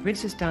 80s.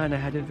 Princess Diana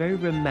had a very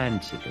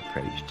romantic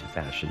approach to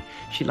fashion.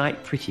 She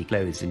liked pretty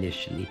clothes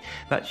initially,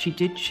 but she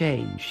did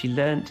change. She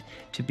learnt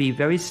to be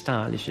very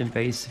stylish and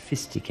very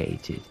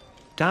sophisticated.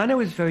 Diana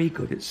was very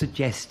good at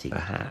suggesting a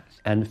hat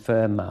and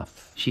fur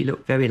muff. She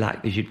looked very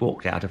like as she'd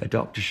walked out of a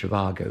Dr.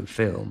 Zhivago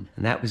film,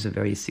 and that was a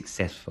very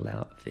successful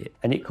outfit.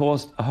 And it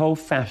caused a whole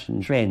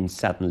fashion trend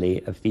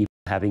suddenly of people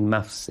having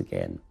muffs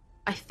again.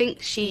 I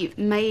think she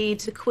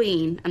made the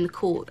Queen and the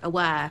court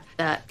aware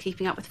that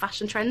keeping up with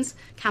fashion trends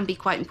can be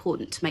quite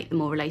important to make them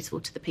more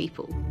relatable to the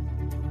people.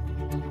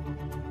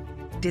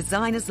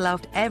 Designers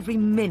loved every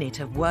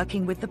minute of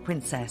working with the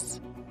princess.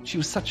 She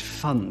was such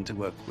fun to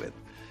work with.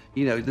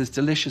 You know, those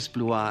delicious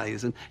blue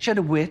eyes. And she had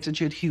a wit and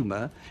she had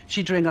humour.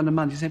 She'd ring on a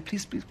Monday and say,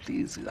 please, please,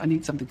 please, I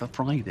need something for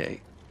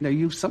Friday. You know,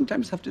 you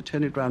sometimes have to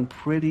turn it around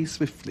pretty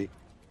swiftly.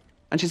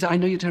 And she said, I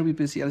know you're terribly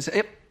busy. And I said,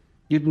 yep,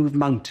 you'd move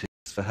mountains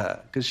for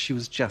her, because she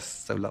was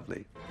just so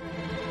lovely.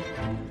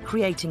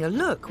 Creating a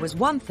look was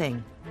one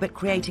thing, but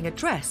creating a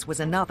dress was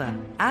another,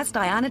 as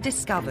Diana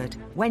discovered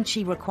when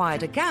she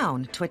required a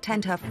gown to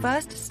attend her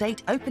first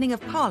state opening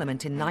of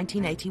Parliament in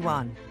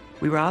 1981.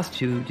 We were asked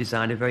to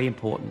design a very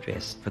important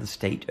dress for the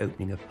state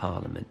opening of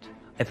Parliament.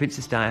 And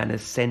Princess Diana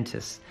sent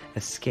us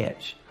a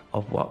sketch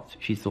of what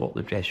she thought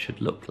the dress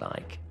should look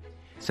like.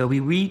 So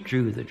we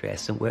redrew the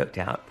dress and worked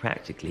out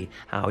practically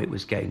how it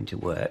was going to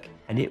work.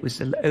 And it was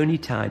the only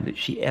time that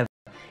she ever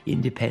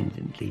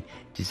independently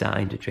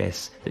designed a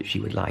dress that she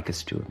would like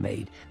us to have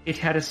made. It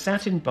had a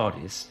satin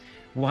bodice,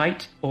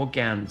 white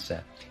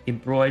organza,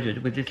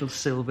 embroidered with little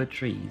silver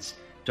trees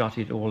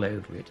dotted all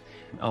over it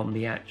on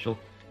the actual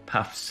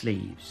puff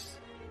sleeves.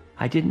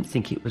 I didn't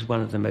think it was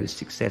one of the most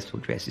successful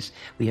dresses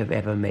we have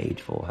ever made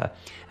for her,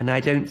 and I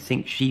don't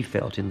think she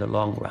felt in the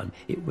long run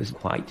it was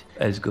quite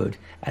as good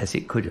as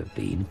it could have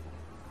been.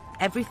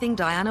 Everything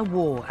Diana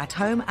wore at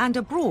home and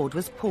abroad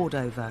was pored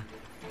over.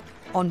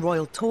 On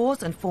royal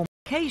tours and formal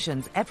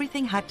occasions,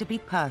 everything had to be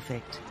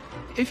perfect.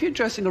 If you're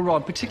dressing a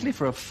rod, particularly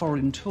for a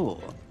foreign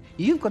tour,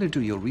 you've got to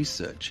do your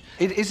research.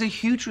 It is a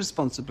huge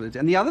responsibility.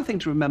 And the other thing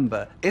to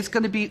remember, it's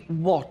going to be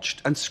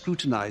watched and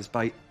scrutinized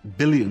by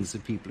billions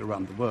of people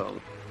around the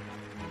world.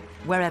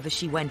 Wherever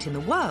she went in the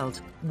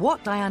world,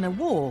 what Diana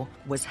wore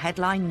was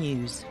headline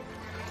news.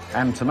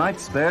 And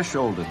tonight's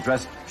bare-shouldered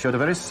dress showed a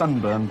very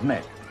sunburned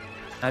neck.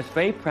 I was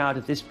very proud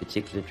of this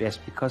particular dress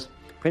because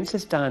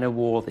Princess Diana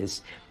wore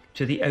this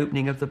to the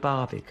opening of the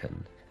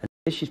Barbican.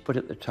 And she's put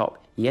at the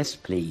top, yes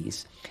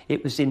please.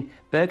 It was in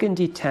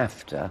burgundy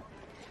taffeta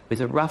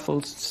with a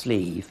ruffled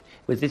sleeve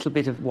with a little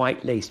bit of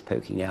white lace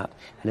poking out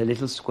and a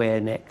little square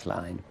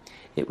neckline.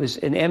 It was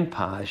an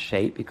empire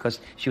shape because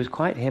she was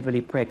quite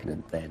heavily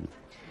pregnant then,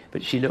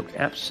 but she looked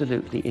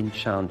absolutely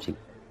enchanting.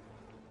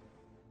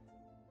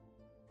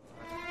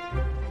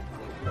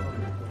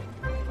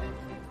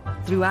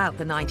 Throughout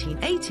the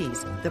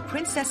 1980s, the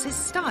princess's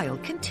style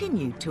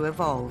continued to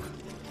evolve.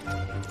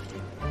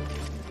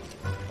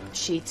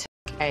 She took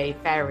a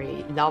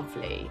very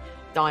lovely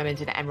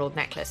diamond and emerald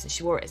necklace and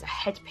she wore it as a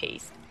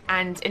headpiece.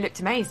 And it looked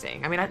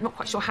amazing. I mean, I'm not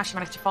quite sure how she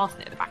managed to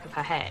fasten it at the back of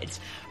her head,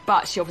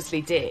 but she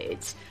obviously did,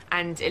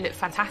 and it looked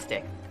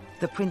fantastic.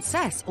 The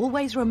princess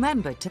always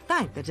remembered to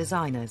thank the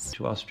designers.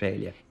 To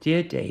Australia.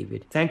 Dear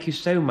David, thank you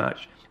so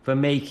much for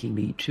making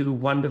me 2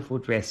 wonderful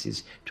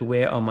dresses to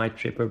wear on my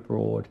trip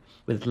abroad.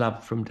 With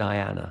love from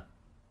Diana.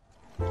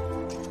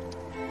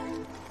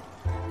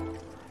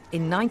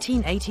 In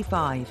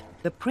 1985,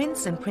 the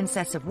Prince and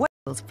Princess of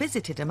Wales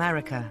visited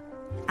America.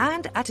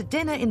 And at a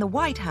dinner in the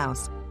White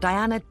House,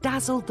 Diana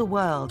dazzled the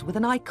world with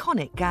an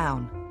iconic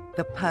gown.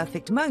 The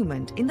perfect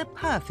moment in the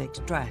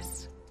perfect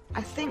dress.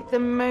 I think the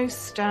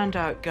most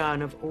standout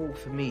gown of all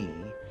for me,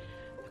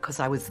 because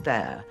I was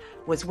there,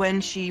 was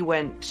when she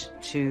went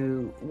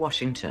to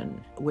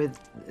Washington with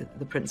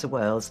the Prince of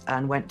Wales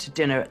and went to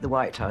dinner at the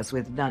White House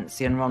with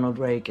Nancy and Ronald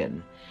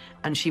Reagan.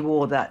 And she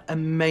wore that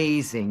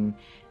amazing,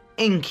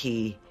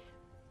 inky,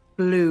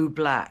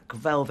 blue-black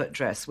velvet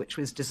dress, which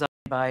was designed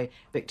by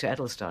Victor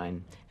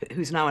Edelstein,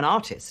 who's now an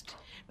artist.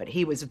 But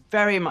he was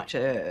very much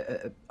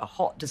a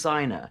hot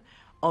designer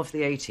of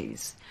the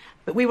 80s.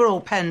 But we were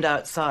all penned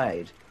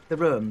outside the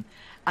room.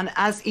 And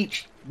as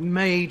each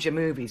major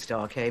movie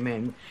star came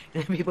in,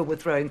 people were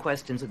throwing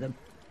questions at them.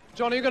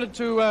 John, are you going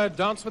to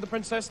dance with the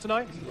princess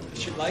tonight?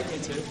 She'd like me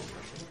to.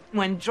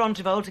 When John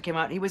Travolta came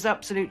out, he was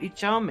absolutely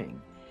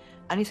charming.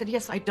 And he said,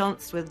 yes, I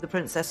danced with the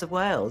Princess of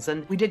Wales.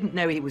 And we didn't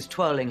know he was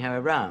twirling her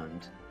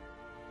around.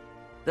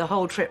 The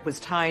whole trip was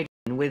tied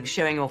in with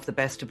showing off the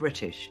best of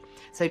British.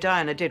 So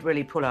Diana did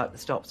really pull out the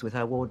stops with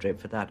her wardrobe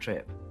for that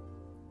trip.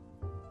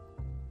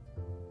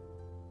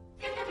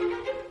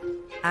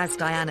 As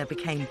Diana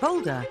became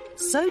bolder,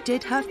 so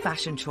did her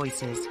fashion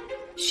choices.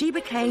 She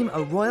became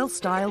a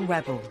royal-style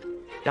rebel.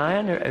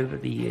 Diana, over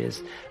the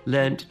years,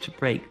 learned to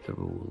break the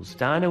rules.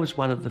 Diana was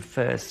one of the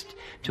first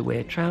to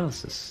wear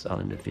trousers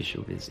on an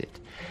official visit.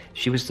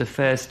 She was the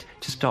first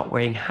to stop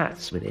wearing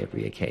hats with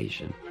every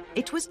occasion.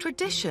 It was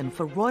tradition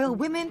for royal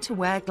women to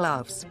wear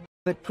gloves,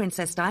 but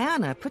Princess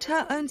Diana put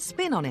her own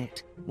spin on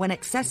it when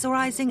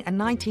accessorizing a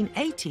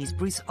 1980s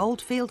Bruce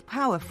Oldfield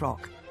power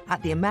frock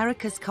at the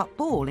America's Cup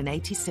Ball in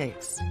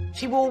 '86.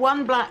 She wore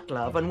one black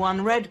glove and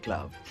one red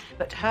glove,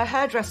 but her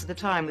hairdresser at the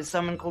time was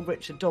someone called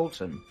Richard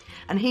Dalton,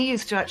 and he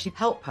used to actually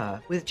help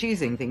her with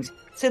choosing things.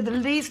 So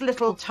these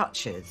little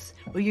touches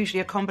were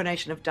usually a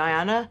combination of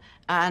Diana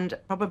and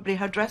probably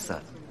her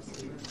dresser.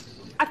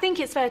 I think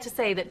it's fair to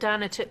say that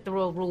Diana took the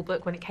royal rule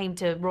book when it came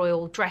to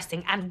royal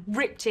dressing and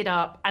ripped it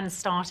up and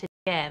started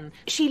again.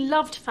 She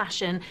loved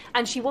fashion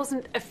and she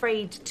wasn't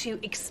afraid to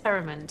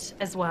experiment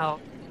as well.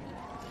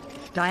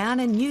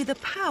 Diana knew the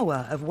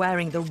power of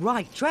wearing the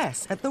right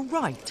dress at the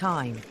right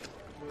time.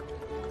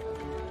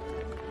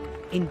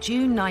 In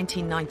June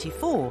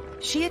 1994,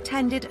 she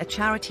attended a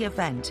charity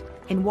event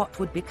in what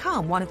would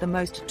become one of the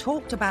most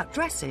talked about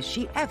dresses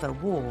she ever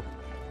wore.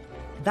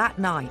 That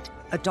night,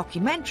 a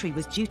documentary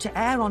was due to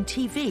air on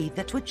TV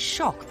that would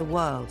shock the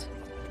world.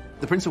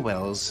 The Prince of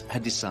Wales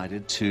had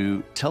decided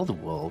to tell the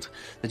world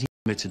that he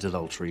committed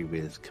adultery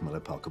with Camilla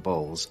Parker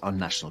Bowles on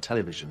national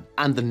television.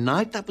 And the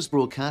night that was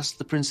broadcast,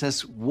 the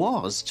princess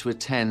was to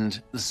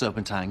attend the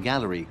Serpentine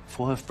Gallery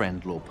for her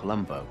friend Lord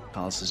Palumbo,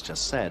 Charles has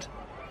just said.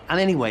 And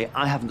anyway,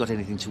 I haven't got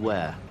anything to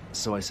wear.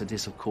 So I said,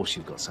 yes, of course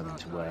you've got something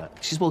to wear.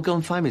 She said, well, go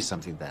and find me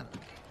something then.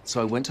 So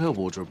I went to her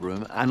wardrobe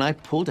room and I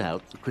pulled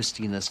out the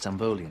Christina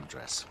Stambolian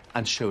dress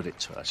and showed it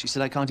to her. She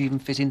said, I can't even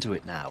fit into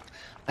it now.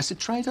 I said,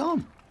 try it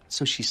on.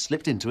 So she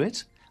slipped into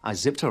it, I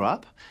zipped her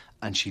up,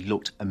 and she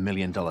looked $1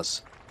 million.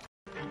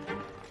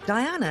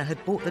 Diana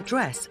had bought the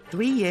dress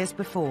 3 years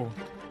before.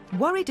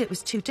 Worried it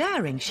was too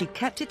daring, she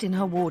kept it in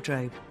her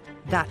wardrobe.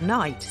 That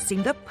night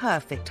seemed the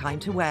perfect time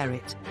to wear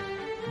it.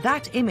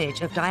 That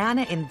image of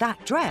Diana in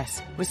that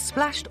dress was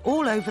splashed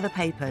all over the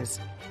papers.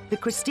 The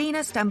Christina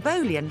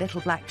Stambolian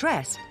little black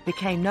dress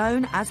became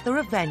known as the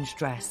revenge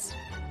dress.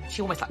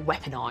 She almost like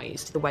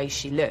weaponised the way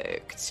she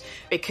looked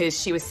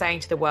because she was saying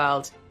to the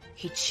world,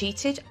 he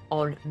cheated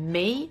on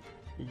me.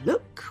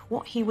 Look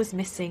what he was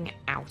missing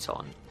out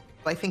on.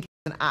 I think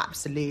it's an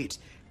absolute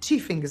 2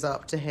 fingers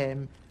up to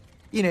him.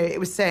 You know, it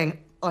was saying,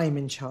 I'm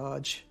in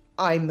charge.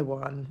 I'm the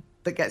one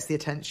that gets the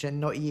attention,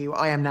 not you.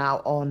 I am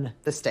now on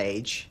the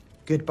stage.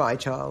 Goodbye,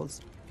 Charles.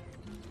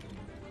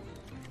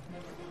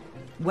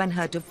 When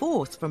her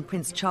divorce from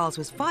Prince Charles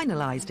was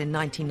finalised in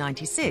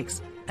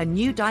 1996, a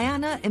new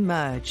Diana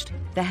emerged.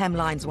 The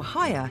hemlines were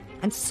higher,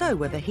 and so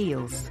were the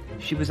heels.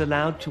 She was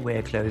allowed to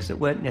wear clothes that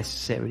weren't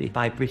necessarily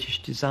by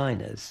British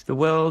designers. The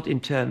world, in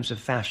terms of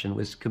fashion,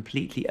 was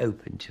completely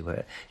open to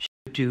her. She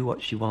could do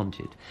what she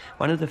wanted.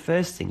 One of the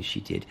first things she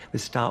did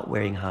was start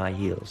wearing high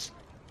heels.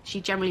 She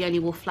generally only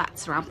wore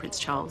flats around Prince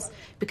Charles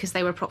because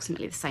they were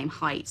approximately the same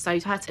height. So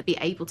for her to be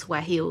able to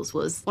wear heels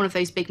was one of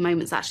those big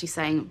moments actually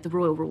saying the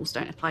royal rules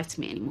don't apply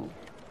to me anymore.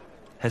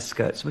 Her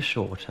skirts were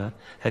shorter,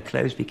 her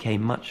clothes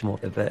became much more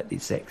overtly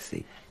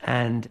sexy,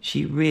 and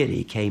she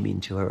really came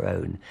into her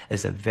own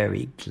as a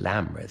very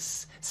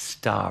glamorous,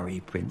 starry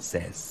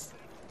princess.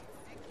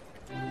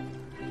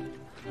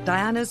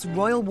 Diana's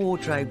royal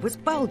wardrobe was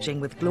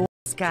bulging with glorious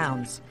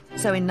gowns,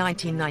 so in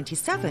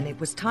 1997 it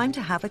was time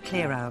to have a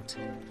clear-out.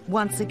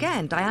 Once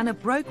again, Diana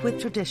broke with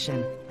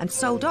tradition and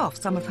sold off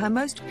some of her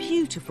most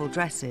beautiful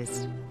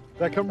dresses.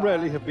 There can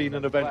rarely have been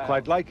an event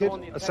quite like it,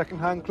 a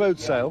second-hand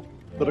clothes sale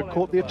that had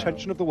caught the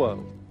attention of the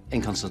world.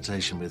 In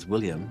consultation with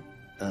William,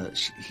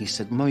 he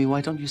said, Mummy, why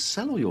don't you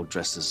sell all your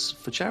dresses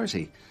for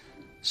charity?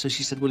 So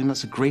she said, William,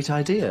 that's a great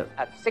idea.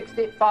 At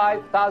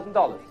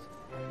 $65,000.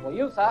 For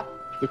you, sir.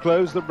 The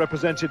clothes that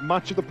represented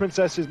much of the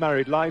princess's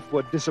married life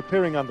were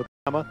disappearing under the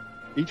hammer,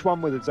 each one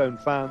with its own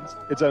fans,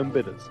 its own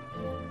bidders.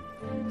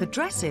 The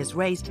dresses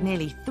raised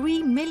nearly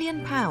 £3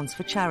 million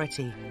for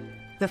charity.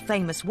 The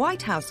famous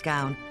White House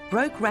gown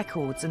broke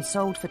records and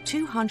sold for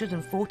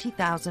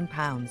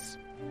 £240,000.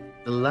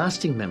 The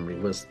lasting memory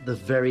was the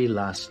very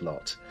last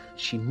lot.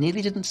 She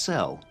nearly didn't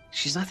sell.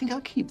 She said, I think I'll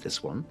keep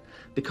this one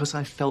because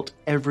I felt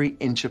every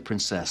inch of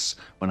princess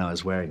when I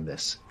was wearing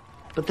this.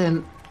 But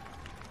then,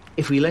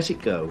 if we let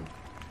it go,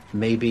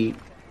 maybe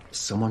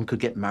someone could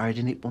get married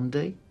in it one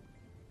day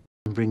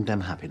and bring them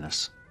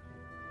happiness.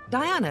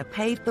 Diana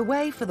paved the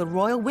way for the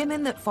royal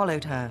women that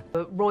followed her.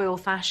 Royal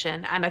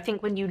fashion, and I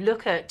think when you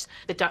look at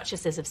the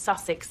Duchesses of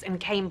Sussex and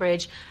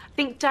Cambridge, I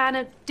think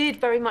Diana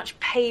did very much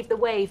pave the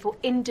way for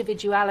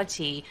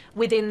individuality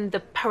within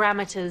the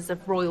parameters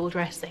of royal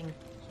dressing.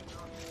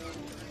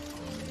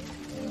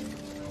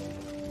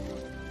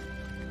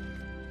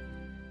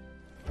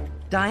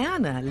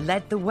 Diana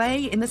led the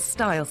way in the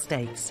style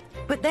stakes,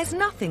 but there's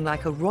nothing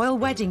like a royal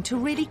wedding to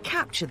really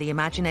capture the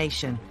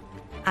imagination.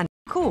 And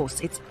of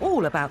course, it's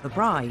all about the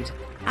bride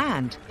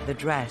and the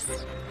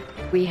dress.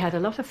 We had a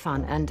lot of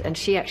fun, and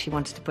she actually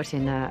wanted to put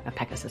in a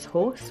Pegasus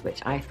horse,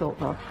 which I thought,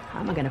 well, how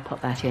am I going to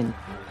put that in?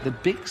 The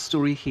big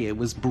story here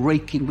was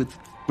breaking with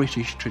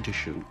British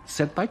tradition.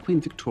 Said by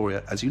Queen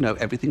Victoria, as you know,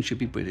 everything should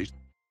be British.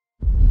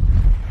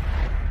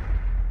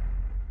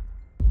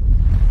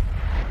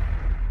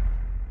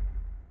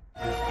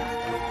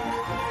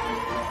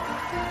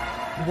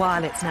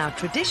 While it's now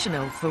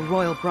traditional for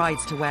royal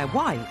brides to wear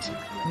white,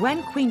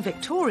 when Queen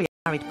Victoria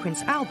married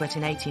Prince Albert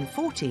in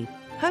 1840,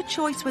 her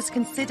choice was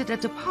considered a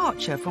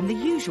departure from the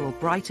usual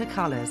brighter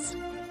colours.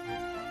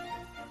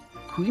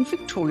 Queen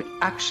Victoria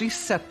actually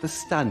set the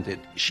standard.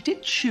 She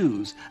did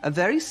choose a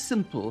very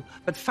simple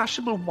but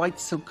fashionable white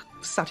silk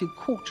satin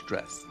court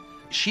dress.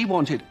 She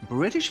wanted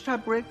British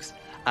fabrics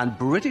and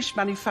British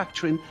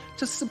manufacturing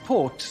to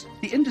support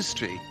the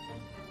industry.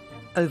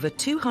 Over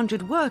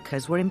 200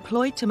 workers were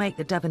employed to make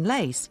the Devon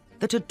lace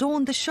that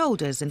adorned the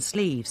shoulders and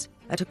sleeves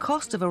at a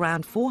cost of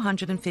around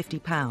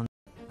 £450,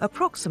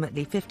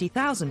 approximately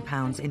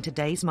 £50,000 in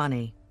today's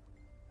money.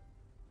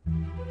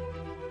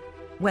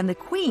 When the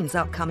Queen's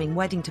upcoming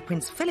wedding to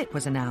Prince Philip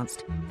was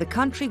announced, the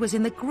country was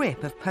in the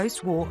grip of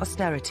post-war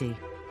austerity.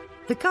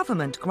 The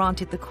government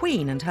granted the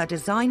Queen and her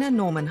designer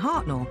Norman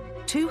Hartnell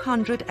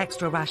 200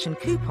 extra ration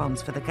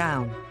coupons for the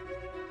gown.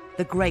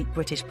 The great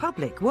British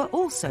public were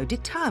also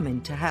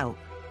determined to help.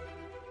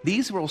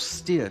 These were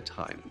austere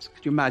times.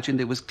 Could you imagine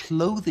there was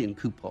clothing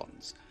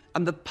coupons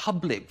and the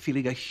public,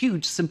 feeling a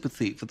huge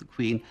sympathy for the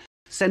Queen,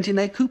 sent in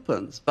their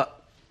coupons,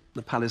 but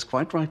the palace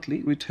quite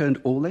rightly returned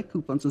all their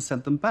coupons and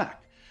sent them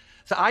back.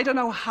 So I don't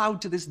know how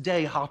to this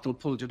day Hartnell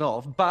pulled it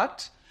off,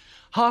 but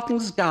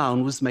Hartnell's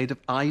gown was made of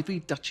ivory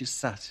Duchess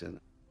satin,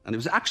 and it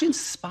was actually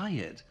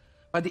inspired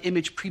by the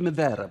image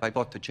Primavera by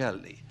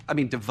Botticelli. I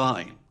mean,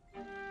 divine.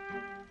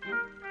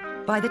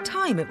 By the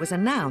time it was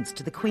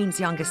announced the Queen's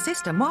younger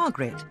sister,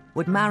 Margaret,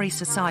 would marry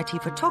society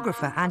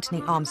photographer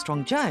Anthony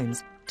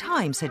Armstrong-Jones,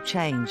 times had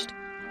changed.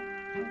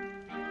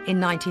 In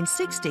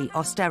 1960,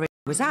 austerity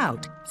was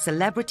out,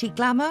 celebrity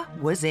glamour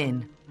was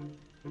in.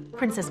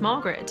 Princess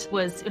Margaret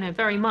was,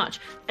 very much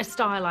a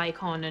style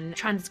icon and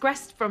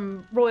transgressed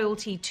from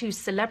royalty to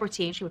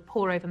celebrity. She would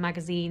pore over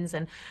magazines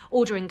and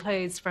ordering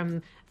clothes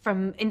from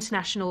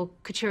international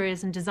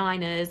couturiers and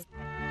designers.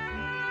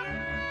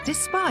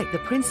 Despite the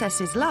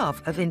princess's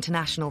love of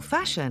international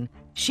fashion,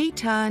 she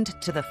turned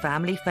to the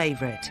family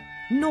favourite,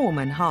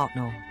 Norman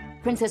Hartnell.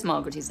 Princess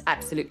Margaret is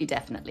absolutely,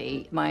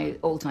 definitely my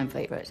all-time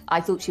favourite.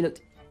 I thought she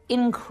looked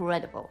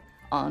incredible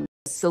on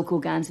a silk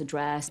organza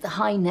dress, the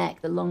high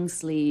neck, the long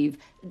sleeve,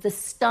 the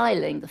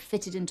styling, the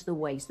fitted into the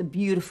waist, the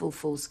beautiful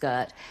full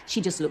skirt. She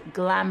just looked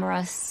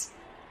glamorous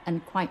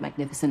and quite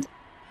magnificent.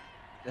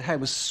 Her hair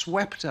was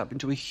swept up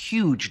into a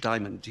huge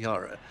diamond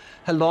tiara.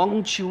 Her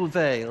long tulle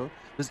veil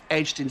was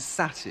edged in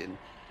satin,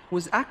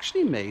 was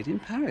actually made in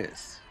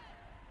Paris.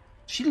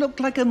 She looked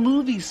like a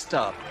movie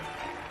star.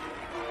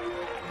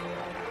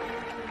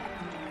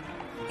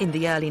 In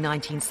the early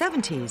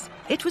 1970s,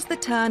 it was the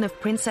turn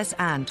of Princess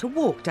Anne to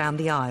walk down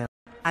the aisle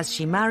as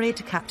she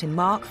married Captain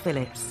Mark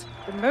Phillips.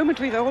 The moment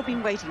we've all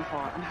been waiting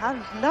for, and how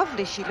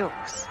lovely she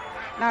looks.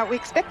 Now, we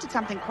expected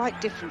something quite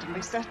different, and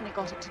we've certainly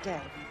got it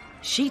today.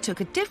 She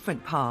took a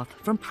different path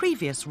from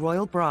previous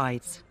royal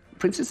brides.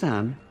 Princess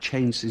Anne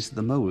changes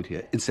the mould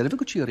here. Instead of a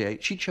couturier,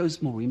 she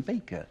chose Maureen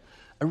Baker,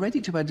 a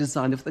ready-to-wear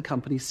designer for the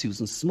company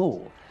Susan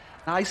Small.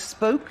 I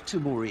spoke to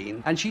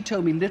Maureen, and she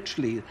told me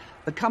literally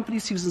the company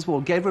Susan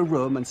Small gave her a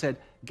room and said,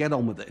 get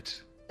on with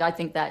it. I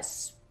think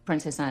that's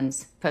Princess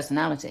Anne's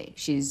personality.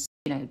 She's,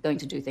 going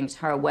to do things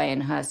her way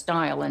and her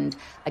style, and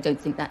I don't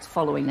think that's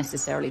following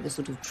necessarily the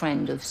sort of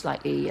trend of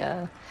slightly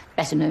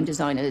better-known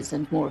designers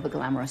and more of a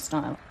glamorous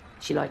style.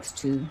 She likes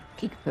to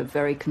keep a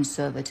very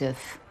conservative,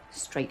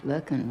 straight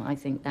look, and I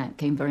think that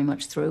came very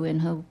much through in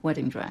her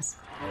wedding dress.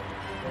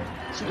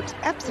 She looks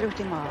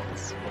absolutely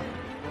marvellous.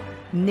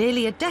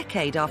 Nearly a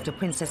decade after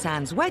Princess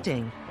Anne's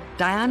wedding,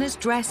 Diana's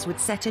dress would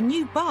set a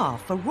new bar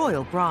for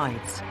royal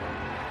brides.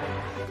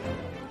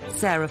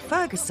 Sarah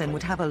Ferguson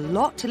would have a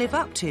lot to live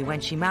up to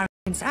when she married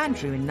Prince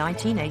Andrew in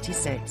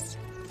 1986.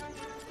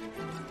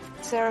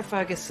 Sarah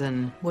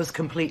Ferguson was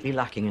completely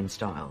lacking in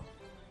style.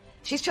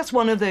 She's just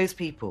one of those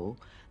people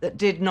that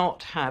did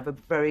not have a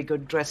very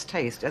good dress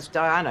taste, as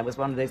Diana was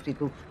one of those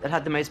people that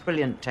had the most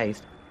brilliant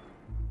taste.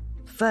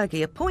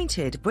 Fergie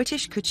appointed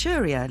British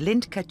couturier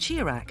Lintka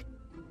Chirac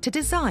to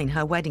design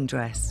her wedding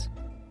dress.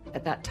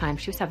 At that time,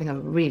 she was having a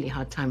really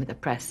hard time with the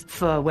press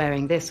for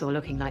wearing this or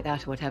looking like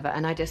that or whatever,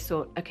 and I just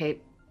thought, OK,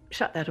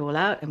 shut that all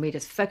out and we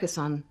just focus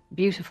on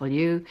beautiful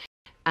you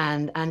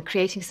and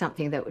creating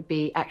something that would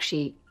be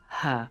actually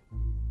her.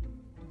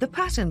 The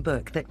pattern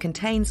book that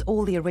contains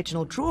all the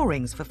original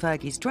drawings for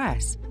Fergie's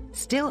dress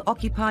still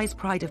occupies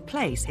pride of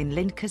place in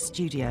Lindtke's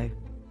studio.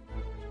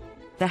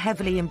 The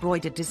heavily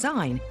embroidered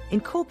design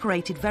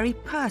incorporated very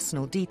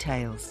personal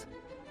details.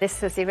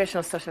 This was the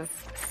original sort of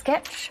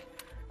sketch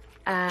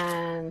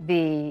and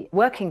the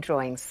working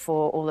drawings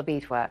for all the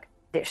beadwork.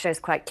 It shows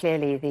quite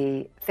clearly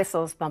the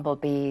thistles,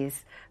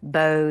 bumblebees,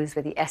 bows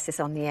with the S's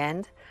on the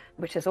end,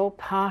 which is all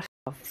part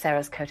of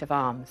Sarah's coat of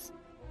arms.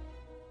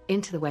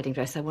 Into the wedding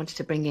dress, I wanted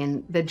to bring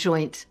in the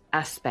joint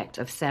aspect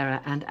of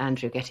Sarah and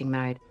Andrew getting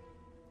married.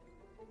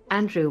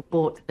 Andrew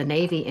brought the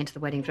navy into the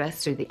wedding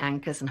dress through the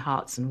anchors and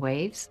hearts and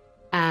waves,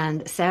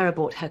 and Sarah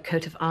brought her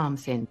coat of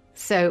arms in.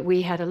 So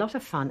we had a lot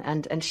of fun,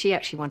 and she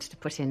actually wanted to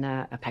put in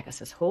a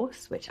Pegasus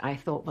horse, which I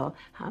thought, well,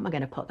 how am I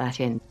going to put that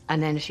in?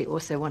 And then she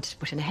also wanted to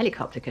put in a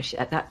helicopter, because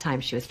at that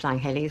time she was flying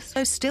helis.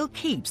 So still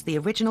keeps the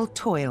original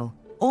toil,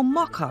 or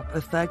mock-up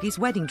of Fergie's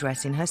wedding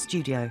dress in her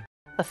studio.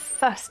 The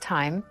first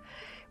time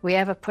we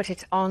ever put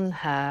it on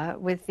her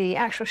with the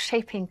actual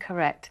shaping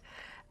correct,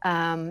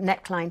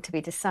 neckline to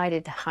be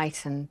decided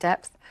height and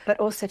depth, but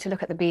also to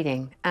look at the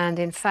beading. And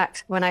in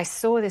fact, when I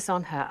saw this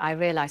on her, I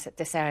realised that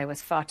this area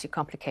was far too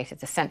complicated,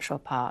 the central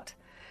part.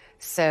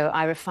 So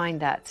I refined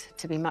that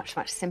to be much,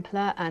 much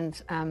simpler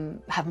and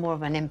have more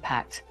of an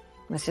impact.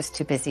 It was just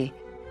too busy.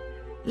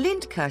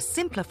 Lindtke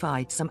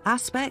simplified some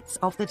aspects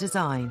of the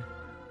design,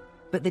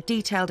 but the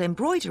detailed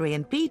embroidery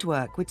and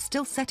beadwork would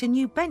still set a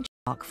new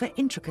benchmark for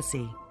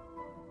intricacy.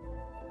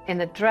 In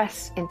the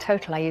dress, in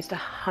total, I used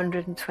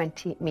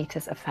 120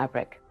 metres of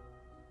fabric.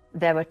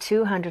 There were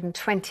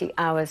 220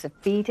 hours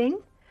of beading,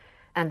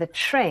 and the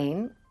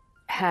train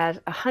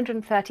had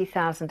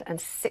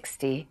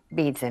 130,060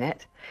 beads in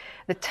it.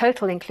 The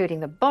total, including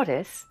the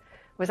bodice,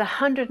 was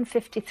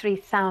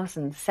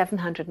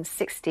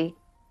 153,760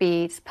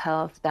 beads,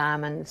 pearls,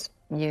 diamonds,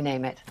 you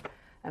name it.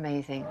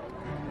 Amazing.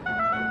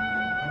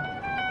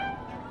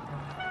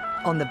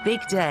 On the big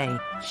day,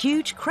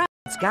 huge crowds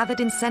gathered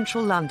in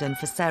central London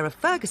for Sarah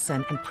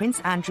Ferguson and Prince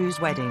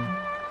Andrew's wedding.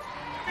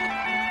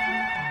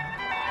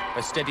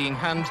 A steadying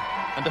hand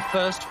and a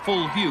first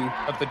full view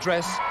of the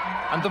dress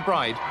and the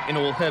bride in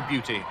all her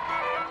beauty.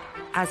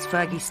 As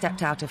Fergie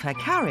stepped out of her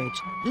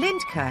carriage,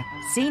 Lindke,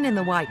 seen in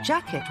the white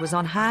jacket, was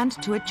on hand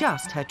to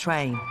adjust her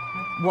train.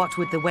 What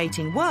would the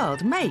waiting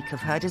world make of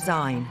her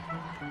design?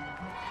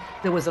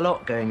 There was a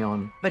lot going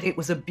on, but it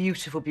was a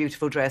beautiful,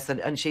 beautiful dress,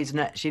 and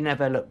she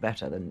never looked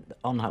better than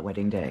on her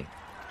wedding day.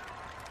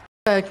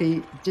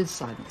 Fergie did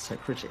silence her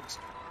critics.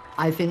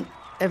 I think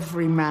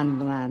every man in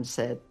the land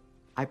said,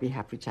 I'd be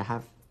happy to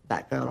have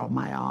that girl on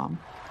my arm.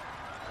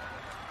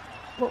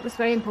 What was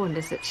very important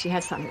is that she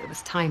had something that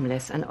was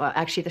timeless, and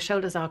actually the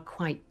shoulders are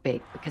quite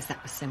big because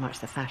that was so much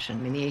the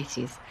fashion in the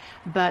 80s.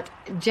 But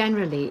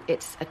generally,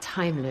 it's a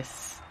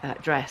timeless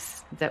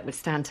dress that would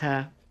stand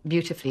her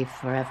beautifully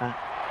forever.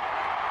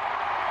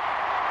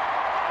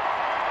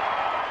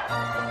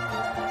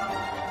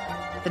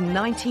 The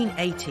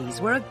 1980s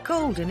were a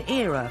golden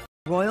era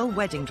for royal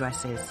wedding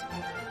dresses.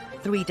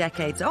 3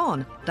 decades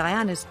on,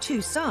 Diana's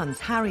 2 sons,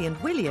 Harry and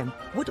William,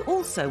 would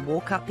also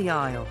walk up the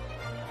aisle.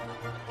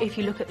 If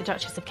you look at the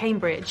Duchess of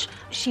Cambridge,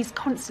 she's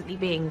constantly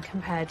being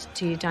compared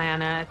to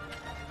Diana.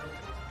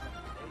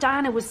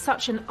 Diana was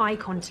such an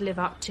icon to live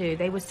up to.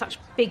 They were such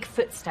big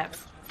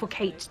footsteps for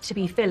Kate to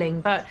be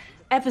filling. But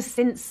ever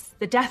since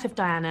the death of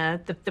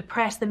Diana, the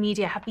press, the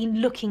media have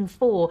been looking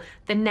for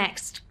the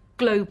next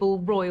global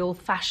royal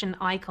fashion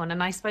icon.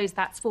 And I suppose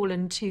that's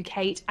fallen to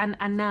Kate and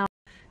now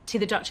to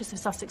the Duchess of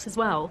Sussex as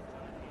well.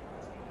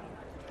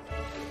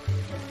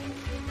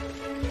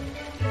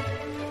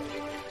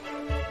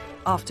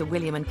 After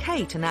William and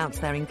Kate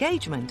announced their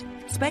engagement,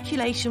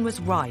 speculation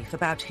was rife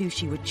about who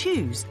she would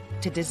choose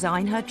to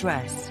design her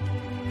dress.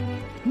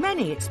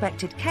 Many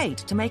expected Kate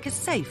to make a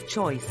safe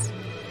choice.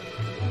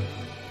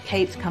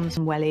 Kate comes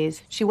from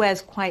Wellies. She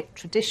wears quite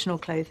traditional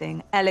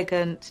clothing,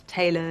 elegant,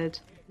 tailored,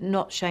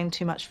 not showing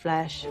too much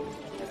flesh.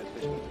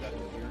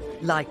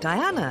 Like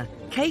Diana,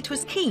 Kate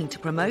was keen to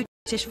promote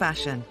British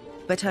fashion,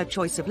 but her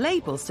choice of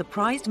labels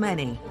surprised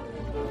many.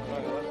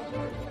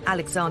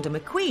 Alexander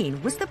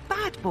McQueen was the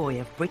bad boy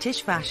of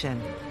British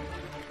fashion.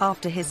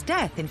 After his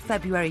death in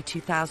February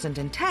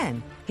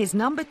 2010, his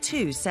number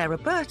 2, Sarah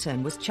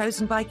Burton, was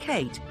chosen by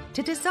Kate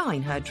to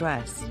design her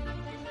dress.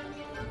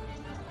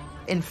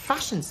 In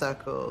fashion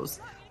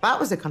circles, that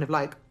was a kind of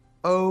like,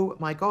 oh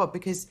my God,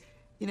 because,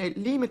 you know,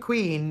 Lee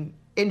McQueen,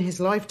 in his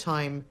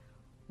lifetime,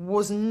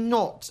 was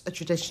not a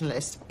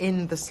traditionalist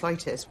in the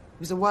slightest. He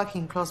was a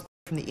working class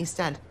from the East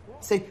End.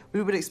 So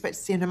we would expect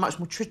to see him a much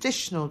more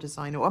traditional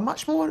designer or a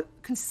much more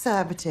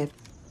conservative.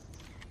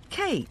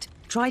 Kate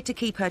tried to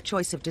keep her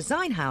choice of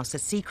design house a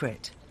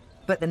secret,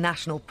 but the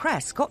national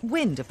press got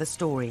wind of the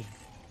story.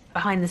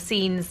 Behind the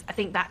scenes, I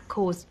think that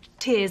caused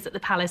tears at the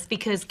palace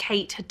because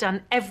Kate had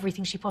done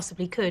everything she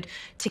possibly could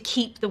to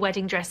keep the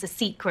wedding dress a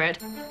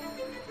secret.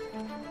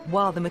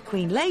 While the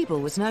McQueen label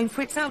was known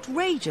for its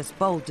outrageous,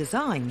 bold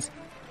designs,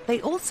 they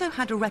also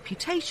had a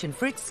reputation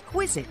for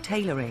exquisite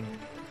tailoring.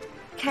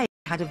 Kate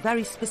had a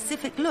very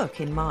specific look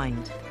in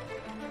mind.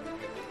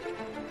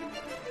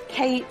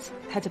 Kate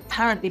had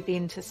apparently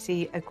been to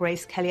see a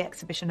Grace Kelly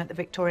exhibition at the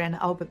Victoria and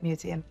Albert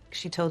Museum.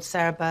 She told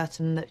Sarah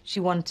Burton that she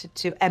wanted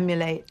to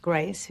emulate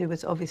Grace, who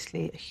was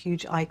obviously a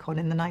huge icon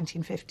in the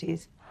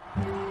 1950s.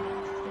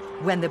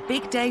 When the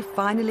big day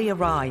finally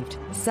arrived,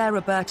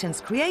 Sarah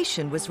Burton's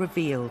creation was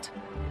revealed.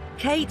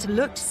 Kate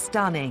looked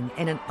stunning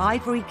in an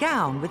ivory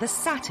gown with a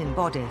satin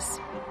bodice.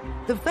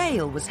 The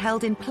veil was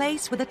held in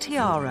place with a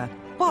tiara,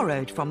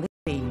 borrowed from the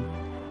Queen.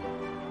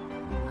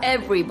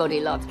 Everybody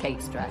loved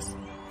Kate's dress.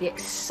 The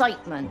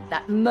excitement,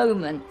 that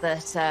moment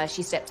that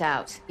she stepped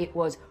out, it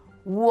was,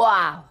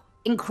 wow,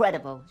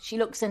 incredible. She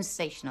looked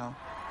sensational.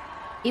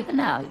 Even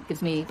now, it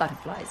gives me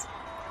butterflies.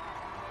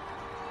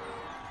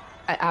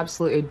 I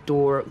absolutely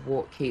adore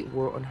what Kate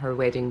wore on her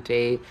wedding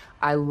day.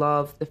 I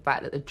love the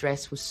fact that the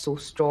dress was so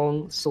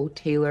strong, so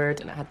tailored,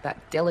 and it had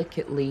that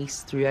delicate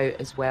lace throughout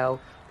as well.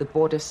 The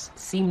bodice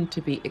seemed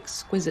to be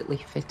exquisitely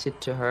fitted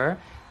to her.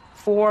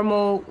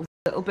 Formal,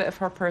 a little bit of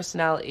her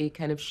personality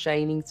kind of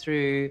shining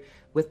through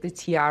with the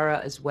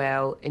tiara as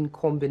well. In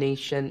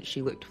combination,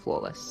 she looked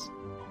flawless.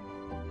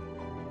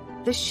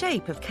 The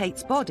shape of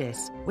Kate's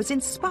bodice was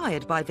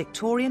inspired by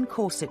Victorian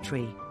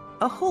corsetry,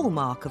 a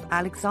hallmark of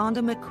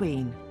Alexander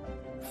McQueen.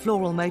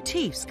 Floral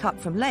motifs cut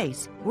from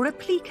lace were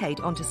appliqued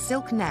onto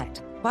silk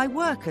net by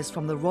workers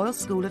from the Royal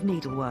School of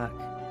Needlework.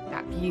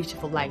 That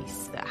beautiful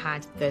lace that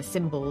had the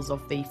symbols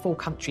of the 4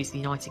 countries of the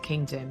United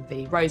Kingdom,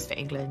 the rose for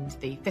England,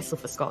 the thistle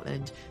for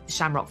Scotland, the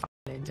shamrock for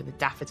Ireland and the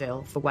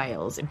daffodil for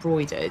Wales,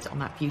 embroidered on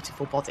that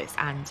beautiful bodice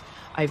and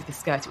over the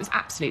skirt. It was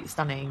absolutely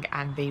stunning,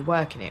 and the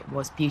work in it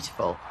was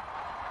beautiful.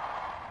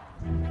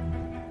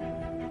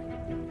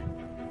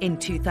 In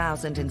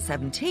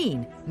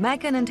 2017,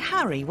 Meghan and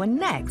Harry were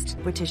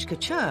next British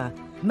couture.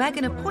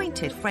 Meghan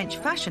appointed French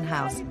fashion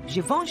house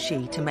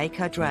Givenchy to make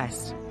her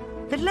dress.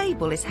 The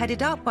label is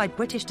headed up by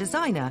British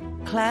designer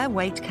Claire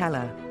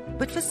Waite-Keller,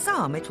 but for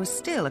some it was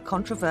still a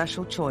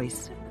controversial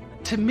choice.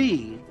 To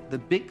me, the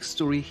big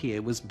story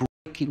here was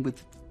breaking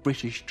with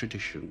British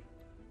tradition.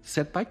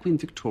 Said by Queen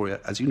Victoria,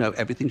 as you know,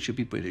 everything should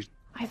be British.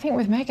 I think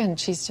with Meghan,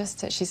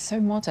 she's so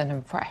modern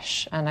and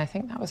fresh, and I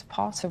think that was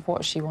part of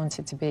what she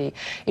wanted to be.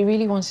 It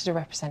really wanted to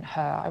represent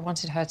her. I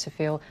wanted her to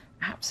feel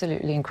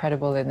absolutely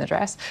incredible in the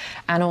dress,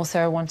 and also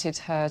I wanted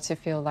her to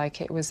feel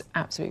like it was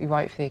absolutely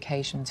right for the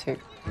occasion too.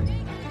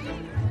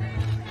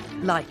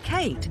 Like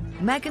Kate,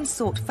 Meghan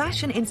sought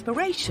fashion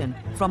inspiration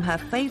from her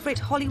favourite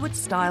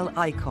Hollywood-style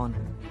icon.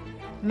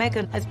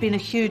 Meghan has been a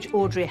huge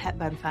Audrey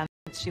Hepburn fan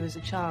since she was a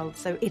child,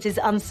 so it is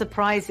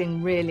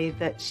unsurprising, really,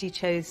 that she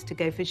chose to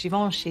go for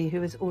Givenchy, who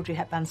was Audrey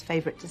Hepburn's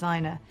favourite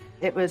designer.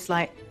 It was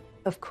like,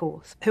 of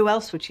course. Who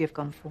else would she have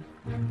gone for?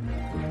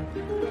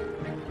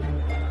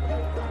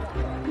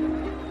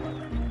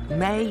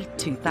 May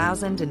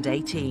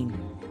 2018.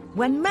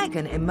 When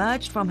Meghan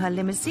emerged from her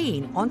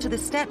limousine onto the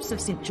steps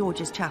of St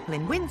George's Chapel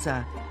in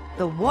Windsor,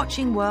 the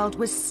watching world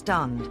was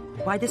stunned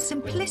by the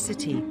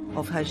simplicity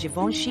of her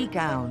Givenchy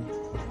gown.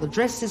 The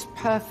dress is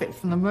perfect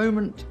from the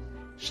moment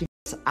she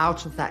gets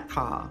out of that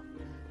car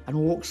and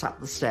walks up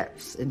the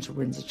steps into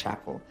Windsor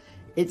Chapel.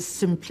 It's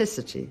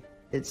simplicity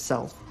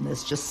itself, and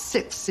there's just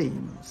 6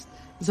 seams.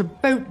 There's a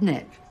boat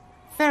neck,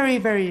 very,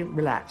 very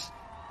relaxed.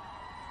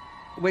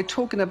 We're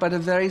talking about a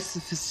very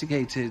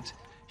sophisticated,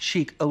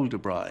 chic older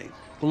bride.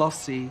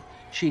 Glossy,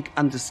 chic,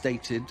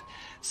 understated.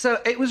 So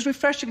it was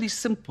refreshingly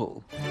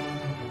simple.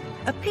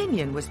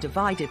 Opinion was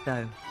divided,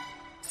 though.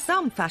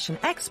 Some fashion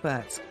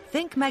experts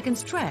think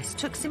Meghan's dress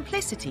took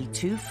simplicity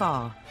too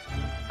far.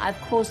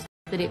 Of course,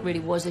 that it really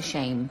was a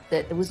shame,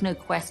 that there was no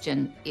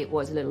question it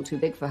was a little too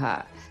big for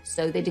her.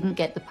 So they didn't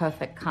get the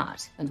perfect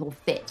cut and all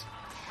fit.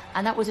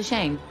 And that was a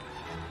shame.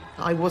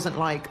 I wasn't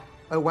like,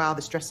 oh wow,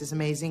 this dress is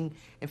amazing.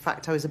 In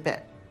fact, I was a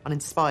bit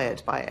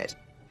uninspired by it.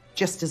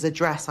 Just as a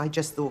dress, I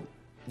just thought,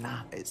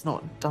 nah, it's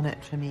not done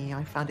it for me.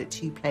 I found it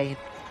too plain.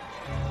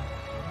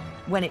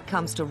 When it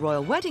comes to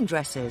royal wedding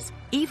dresses,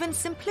 even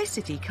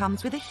simplicity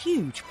comes with a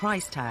huge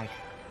price tag.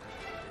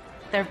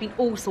 There have been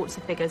all sorts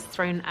of figures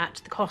thrown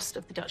at the cost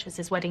of the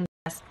Duchess's wedding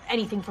dress,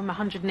 anything from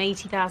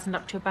 180,000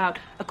 up to about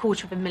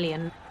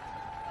 $250,000.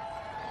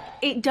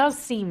 It does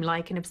seem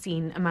like an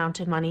obscene amount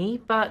of money,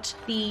 but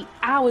the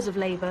hours of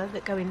labour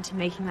that go into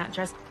making that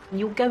dress,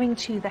 you're going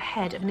to the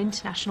head of an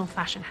international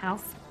fashion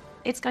house,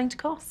 it's going to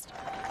cost.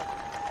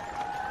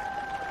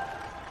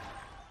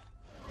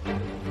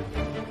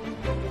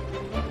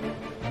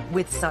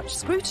 With such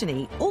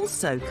scrutiny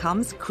also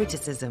comes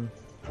criticism.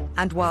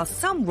 And while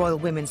some royal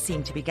women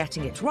seem to be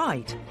getting it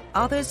right,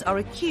 others are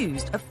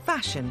accused of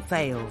fashion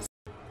fails.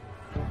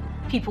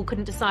 People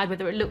couldn't decide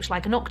whether it looked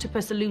like an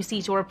octopus, a loose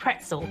eat or a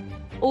pretzel.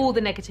 All the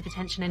negative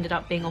attention ended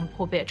up being on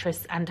poor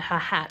Beatrice and her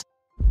hat.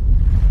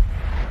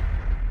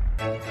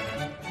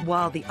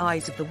 While the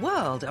eyes of the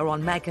world are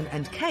on Meghan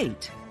and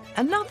Kate,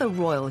 another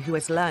royal who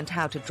has learned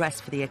how to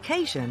dress for the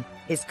occasion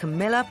is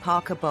Camilla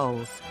Parker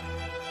Bowles.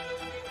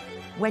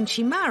 When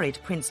she married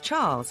Prince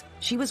Charles,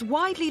 she was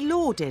widely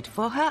lauded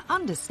for her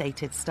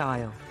understated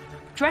style.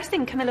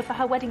 Dressing Camilla for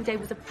her wedding day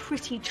was a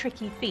pretty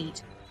tricky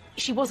feat.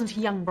 She wasn't a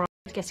young bride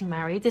getting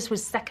married. This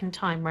was second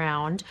time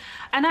round.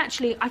 And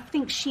actually, I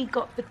think she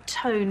got the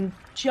tone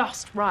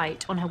just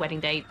right on her wedding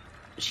day.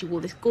 She wore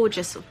this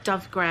gorgeous sort of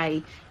dove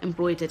grey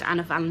embroidered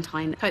Anna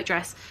Valentine coat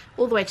dress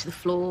all the way to the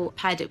floor,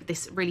 paired it with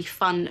this really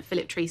fun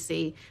Philip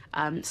Treacy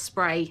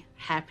spray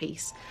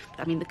hairpiece.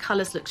 I mean, the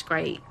colours looked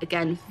great.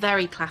 Again,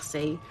 very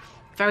classy,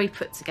 very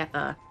put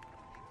together.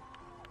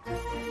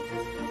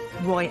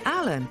 Roy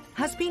Allen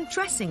has been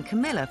dressing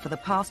Camilla for the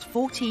past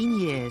 14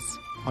 years.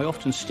 I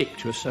often stick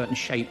to a certain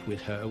shape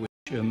with her, which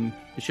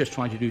is just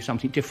trying to do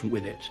something different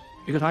with it.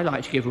 Because I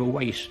like to give her a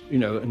waist,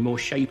 and more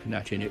shape and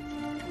that in it.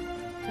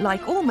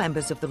 Like all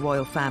members of the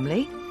royal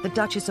family, the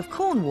Duchess of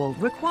Cornwall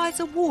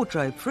requires a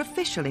wardrobe for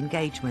official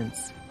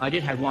engagements. I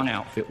did have one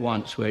outfit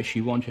once where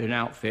she wanted an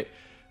outfit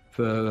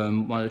for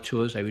one of the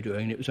tours they were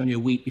doing. It was only a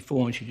week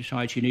before, and she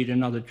decided she needed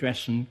another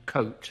dress and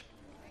coat.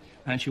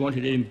 And she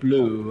wanted it in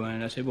blue,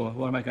 and I said, well,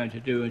 what am I going to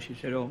do? And she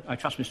said, oh, I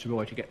trust Mr.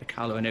 Roy to get the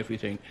colour and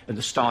everything, and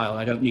the style.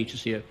 I don't need to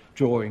see a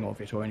drawing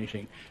of it or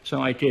anything.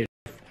 So I did.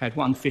 Had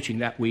one fitting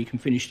that week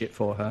and finished it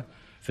for her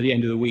for the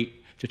end of the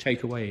week to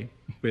take away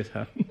with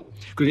her.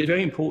 Because it's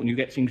very important you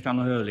get things done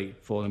early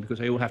for them, because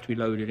they all have to be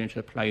loaded into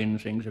the plane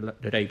and things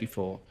the day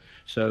before.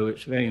 So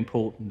it's very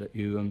important that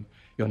you're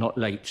not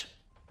late.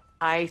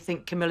 I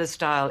think Camilla's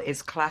style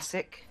is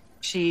classic.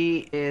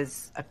 She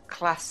is a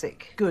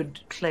classic, good,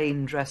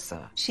 plain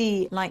dresser.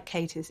 She, like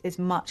Kate, is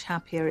much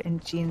happier in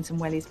jeans and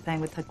wellies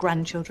playing with her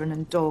grandchildren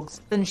and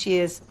dogs than she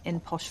is in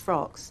posh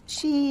frocks.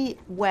 She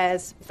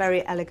wears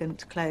very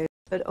elegant clothes,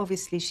 but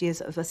obviously she is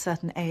of a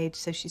certain age,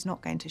 so she's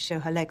not going to show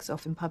her legs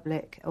off in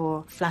public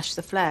or flash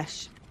the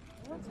flesh.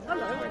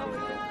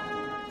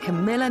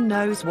 Camilla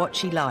knows what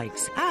she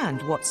likes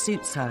and what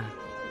suits her.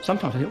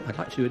 Sometimes I think I'd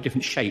like to do a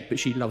different shape, but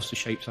she loves the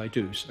shapes I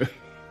do, so...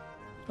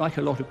 Like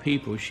a lot of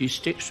people, she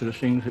sticks to the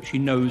things that she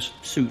knows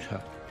suit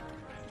her.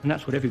 And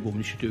that's what every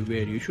woman should do,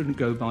 really. You shouldn't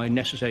go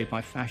necessarily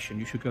by fashion.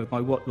 You should go by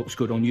what looks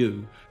good on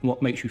you and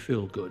what makes you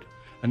feel good.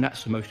 And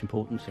that's the most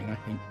important thing, I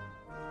think.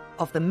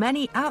 Of the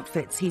many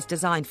outfits he's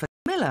designed for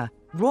Camilla,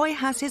 Roy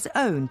has his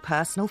own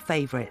personal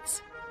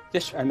favourites.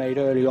 This I made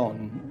early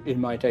on in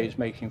my days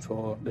making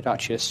for the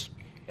Duchess.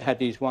 It had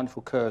these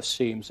wonderful curved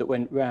seams that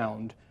went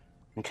round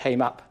and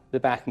came up the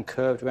back and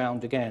curved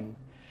round again.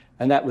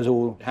 And that was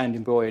all hand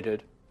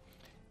embroidered,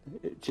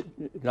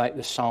 like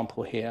the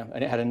sample here,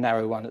 and it had a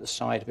narrow one at the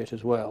side of it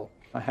as well.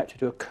 I had to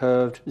do a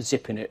curved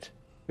zip in it,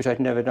 which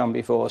I'd never done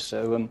before,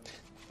 so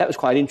that was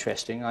quite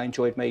interesting. I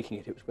enjoyed making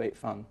it. It was great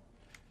fun.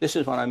 This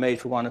is one I made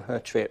for one of her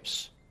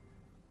trips,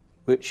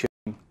 which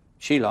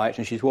she liked,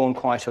 and she's worn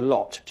quite a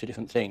lot to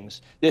different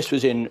things. This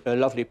was in a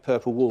lovely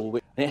purple wool,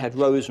 and it had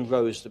rows and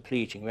rows of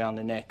pleating around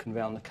the neck and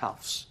around the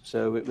cuffs,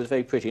 so it was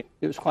very pretty.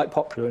 It was quite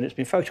popular, and it's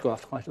been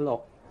photographed quite a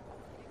lot.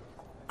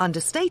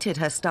 Understated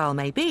her style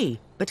may be,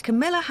 but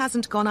Camilla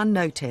hasn't gone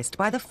unnoticed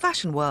by the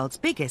fashion world's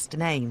biggest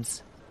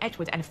names.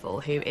 Edward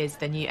Enfield, who is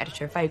the new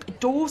editor of Vogue,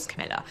 adores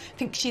Camilla,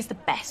 thinks she's the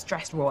best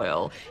dressed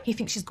royal. He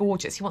thinks she's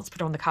gorgeous. He wants to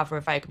put her on the cover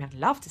of Vogue. I mean, I'd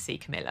love to see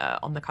Camilla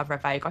on the cover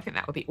of Vogue. I think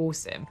that would be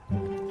awesome.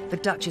 The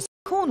Duchess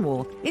of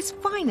Cornwall is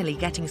finally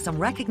getting some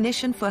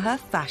recognition for her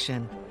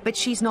fashion. But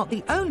she's not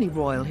the only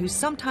royal who's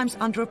sometimes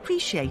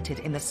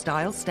underappreciated in the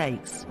style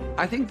stakes.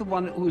 I think the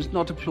one who's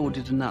not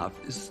applauded enough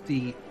is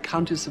the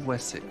Countess of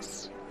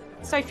Wessex.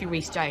 Sophie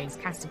Rhys-Jones,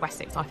 Countess of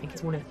Wessex, I think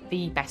is one of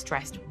the best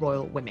dressed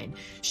royal women.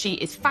 She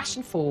is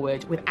fashion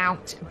forward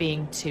without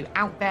being too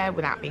out there,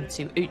 without being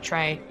too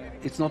outre.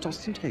 It's not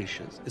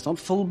ostentatious, it's not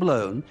full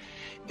blown,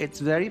 it's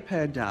very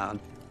pared down.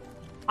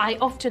 I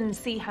often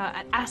see her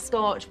at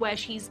Ascot where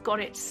she's got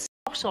it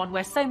spot on,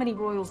 where so many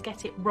royals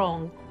get it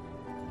wrong.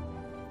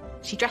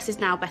 She dresses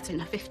now better in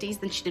her 50s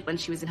than she did when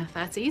she was in her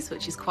 30s,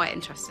 which is quite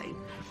interesting.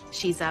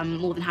 She's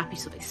more than happy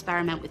to sort of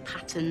experiment with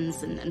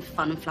patterns and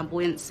fun and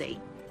flamboyancy.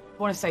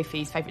 One of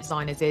Sophie's favourite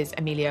designers is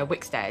Amelia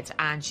Wickstead,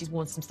 and she's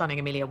worn some stunning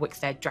Amelia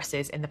Wickstead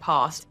dresses in the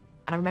past.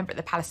 And I remember at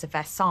the Palace of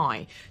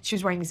Versailles, she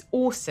was wearing these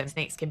awesome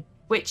snakeskin,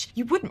 which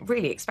you wouldn't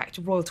really expect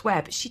a royal to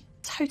wear, but she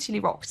totally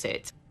rocked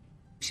it.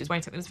 She was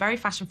wearing something that was very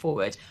fashion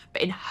forward,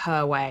 but in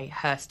her way,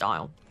 her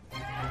style.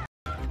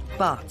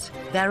 But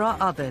there are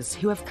others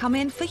who have come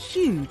in for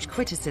huge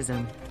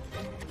criticism.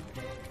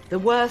 The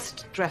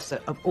worst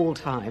dresser of all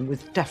time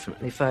was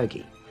definitely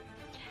Fergie.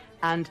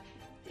 And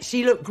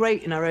she looked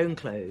great in her own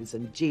clothes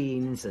and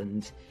jeans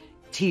and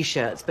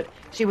T-shirts, but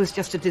she was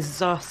just a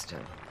disaster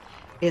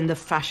in the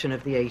fashion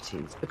of the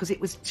 80s because it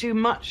was too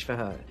much for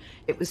her.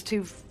 It was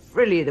too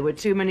frilly, there were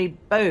too many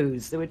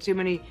bows, there were too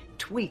many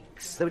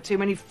tweaks, there were too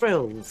many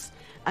frills.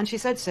 And she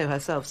said so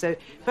herself. So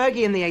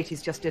Fergie in the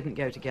 80s just didn't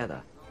go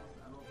together.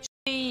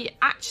 She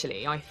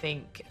actually, I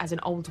think, as an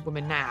older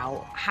woman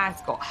now,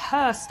 has got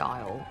her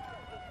style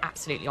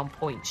absolutely on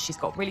point. She's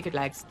got really good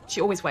legs.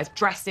 She always wears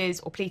dresses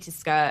or pleated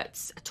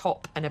skirts, a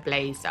top and a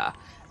blazer.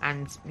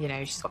 And, you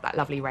know, she's got that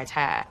lovely red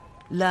hair.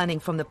 Learning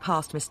from the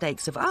past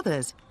mistakes of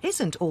others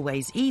isn't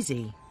always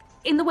easy.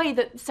 In the way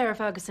that Sarah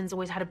Ferguson's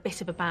always had a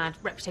bit of a bad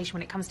reputation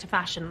when it comes to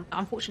fashion,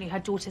 unfortunately her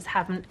daughters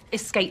haven't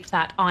escaped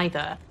that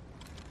either.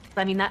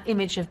 I mean, that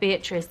image of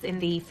Beatrice in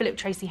the Philip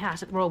Tracy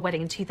hat at the royal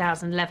wedding in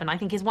 2011, I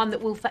think is one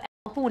that will forever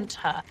haunt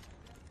her.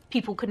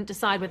 People couldn't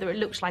decide whether it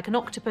looked like an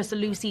octopus, a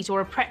loose eat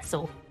or a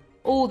pretzel.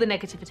 All the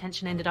negative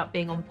attention ended up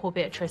being on poor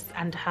Beatrice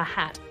and her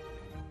hat.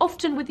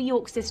 Often with the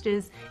York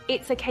sisters,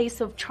 it's a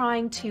case of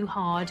trying too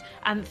hard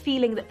and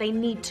feeling that they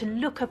need to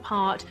look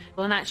apart.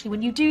 Well, and actually,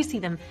 when you do see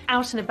them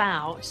out and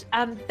about,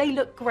 they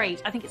look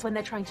great. I think it's when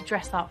they're trying to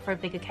dress up for a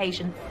big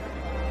occasion.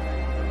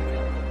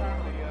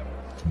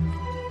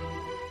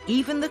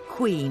 Even the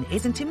Queen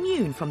isn't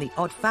immune from the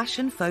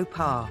odd-fashion faux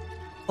pas,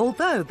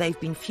 although they've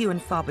been few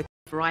and far between.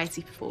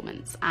 Variety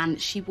performance, and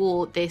she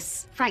wore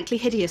this frankly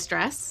hideous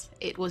dress.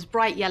 It was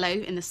bright yellow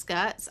in the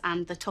skirts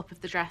and the top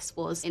of the dress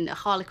was in a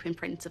harlequin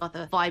print of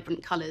other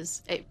vibrant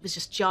colours. It was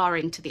just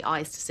jarring to the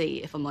eyes to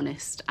see, if I'm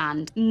honest,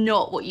 and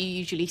not what you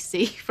usually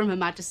see from Her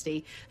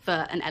Majesty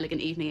for an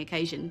elegant evening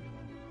occasion.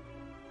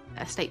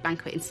 A state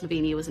banquet in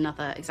Slovenia was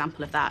another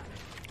example of that.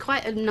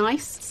 Quite a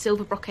nice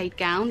silver brocade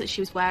gown that she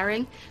was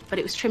wearing, but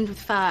it was trimmed with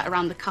fur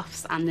around the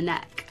cuffs and the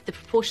neck. The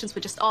proportions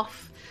were just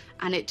off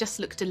and it just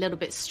looked a little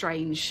bit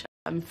strange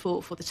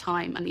for the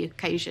time and the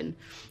occasion.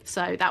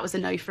 So that was a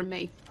no from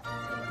me.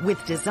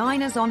 With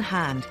designers on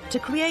hand to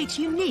create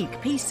unique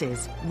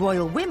pieces,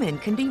 royal women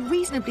can be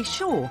reasonably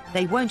sure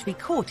they won't be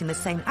caught in the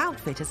same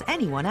outfit as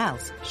anyone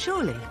else,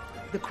 surely.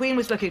 The Queen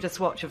was looking at a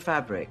swatch of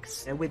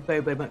fabrics with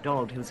Bobo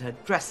MacDonald, who was her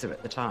dresser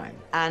at the time.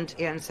 And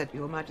Ian said,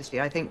 Your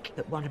Majesty, I think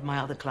that one of my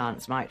other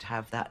clients might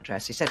have that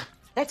dress. He said,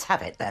 let's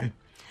have it then. And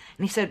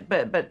he said,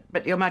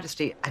 but Your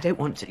Majesty, I don't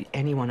want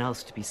anyone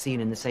else to be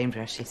seen in the same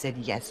dress. She said,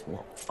 yes,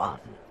 what fun.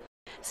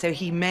 So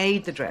he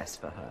made the dress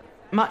for her.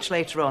 Much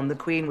later on, the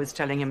Queen was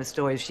telling him a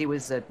story. She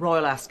was at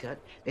Royal Ascot.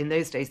 In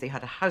those days, they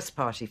had a house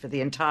party for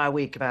the entire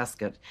week of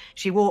Ascot.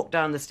 She walked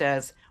down the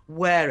stairs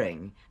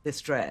wearing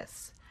this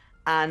dress,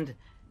 and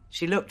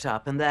she looked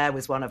up, and there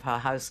was one of her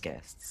house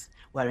guests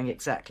wearing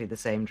exactly the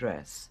same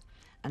dress.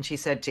 And she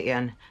said to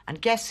Ian, "And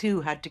guess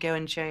who had to go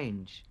and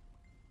change?"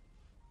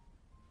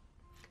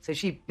 So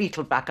she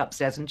beetled back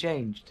upstairs and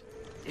changed.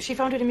 She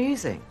found it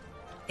amusing.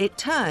 It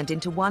turned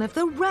into one of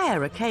the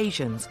rare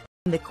occasions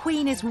when the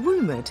Queen is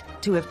rumoured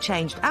to have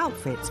changed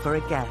outfits for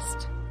a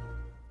guest.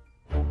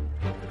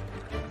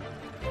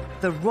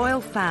 The royal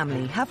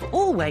family have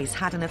always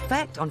had an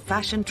effect on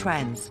fashion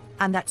trends,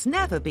 and that's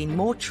never been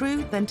more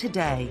true than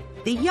today.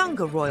 The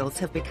younger royals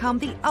have become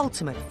the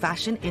ultimate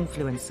fashion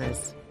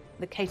influencers.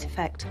 The Kate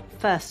effect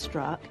first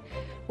struck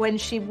when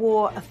she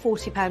wore a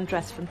 £40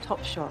 dress from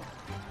Topshop.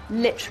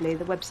 Literally,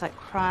 the website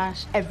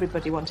crashed.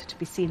 Everybody wanted to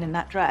be seen in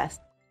that dress.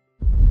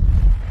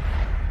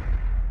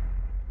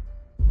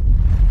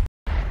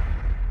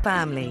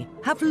 Family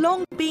have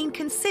long been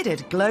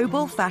considered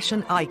global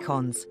fashion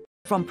icons,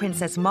 from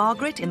Princess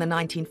Margaret in the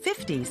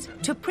 1950s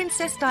to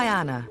Princess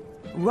Diana,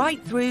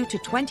 right through to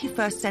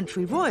 21st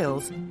century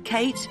royals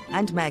Kate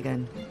and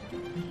Meghan.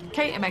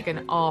 Kate and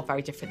Meghan are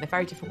very different. They're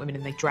very different women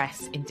and they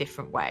dress in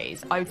different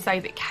ways. I would say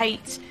that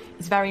Kate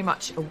is very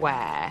much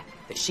aware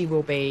that she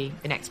will be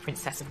the next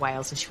Princess of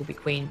Wales and she will be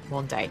Queen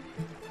one day.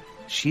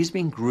 She's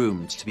been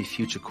groomed to be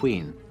future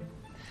Queen.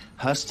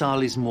 Her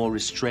style is more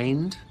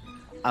restrained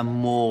and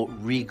more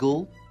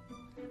regal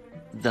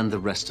than the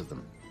rest of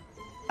them.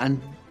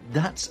 And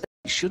that's as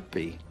it should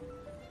be,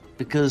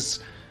 because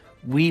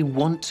we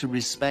want to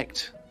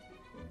respect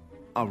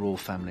our royal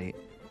family,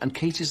 and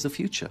Kate is the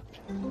future.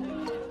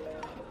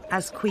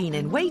 As Queen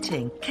in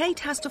waiting, Kate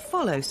has to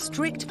follow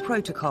strict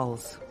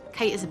protocols.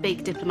 Kate is a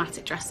big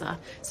diplomatic dresser,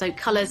 so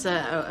colours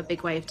are a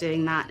big way of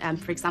doing that.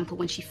 For example,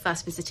 when she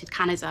first visited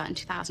Canada in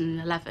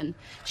 2011,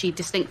 she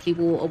distinctly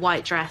wore a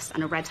white dress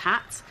and a red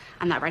hat,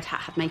 and that red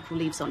hat had maple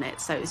leaves on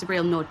it, so it was a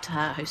real nod to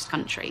her host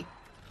country.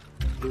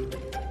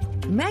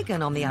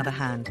 Meghan, on the other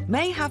hand,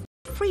 may have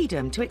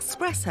freedom to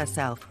express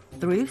herself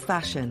through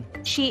fashion.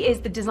 She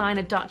is the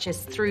designer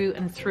duchess through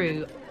and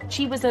through.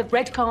 She was a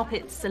red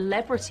carpet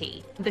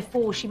celebrity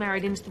before she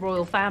married into the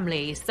royal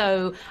family,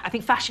 so I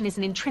think fashion is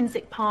an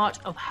intrinsic part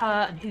of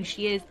her and who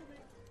she is.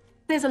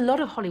 There's a lot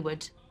of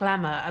Hollywood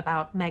glamour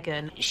about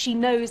Meghan. She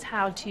knows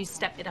how to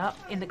step it up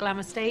in the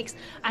glamour stakes,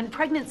 and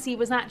pregnancy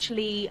was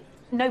actually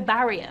no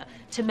barrier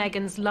to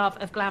Meghan's love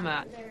of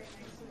glamour.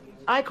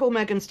 I call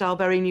Meghan's style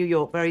very New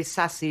York, very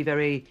sassy,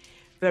 very,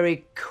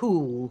 very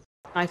cool.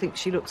 I think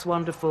she looks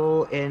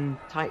wonderful in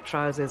tight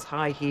trousers,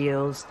 high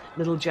heels,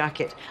 little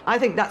jacket. I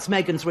think that's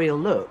Meghan's real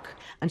look,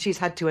 and she's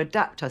had to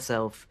adapt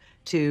herself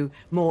to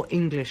more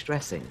English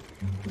dressing.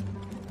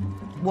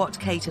 What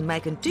Kate and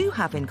Meghan do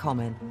have in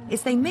common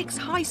is they mix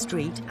high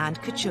street and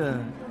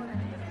couture.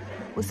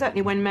 Well,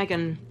 certainly when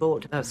Meghan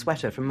bought a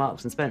sweater from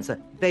Marks and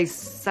Spencer, they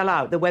sell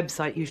out. The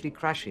website usually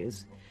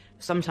crashes,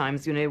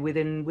 sometimes,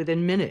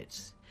 within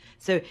minutes.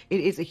 So it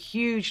is a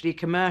hugely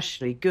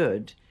commercially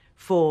good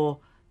for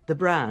the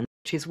brand,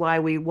 which is why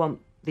we want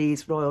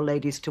these royal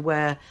ladies to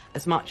wear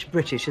as much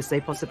British as they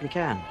possibly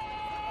can.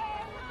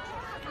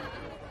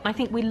 I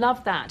think we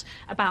love that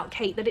about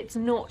Kate, that it's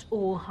not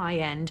all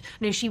high-end.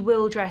 She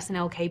will dress in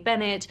LK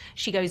Bennett,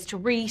 she goes to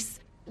Reiss.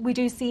 We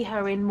do see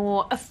her in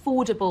more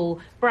affordable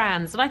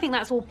brands, and I think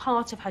that's all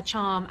part of her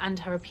charm and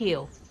her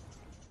appeal.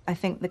 I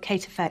think the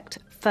Kate effect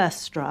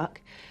first struck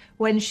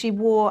when she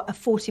wore a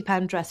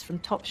 £40 dress from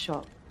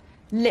Topshop.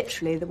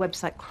 Literally, the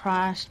website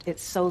crashed, it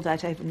sold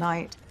out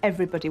overnight,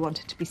 everybody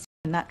wanted to be seen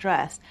in that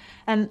dress.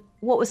 And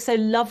what was so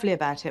lovely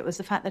about it was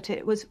the fact that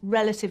it was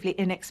relatively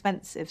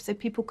inexpensive, so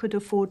people could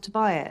afford to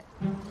buy it.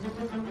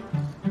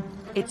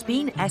 It's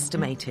been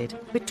estimated,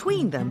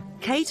 between them,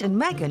 Kate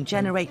and Meghan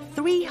generate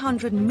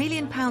 £300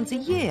 million a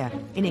year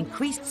in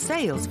increased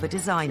sales for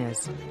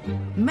designers.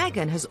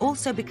 Meghan has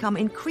also become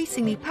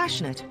increasingly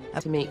passionate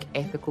to make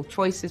ethical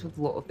choices with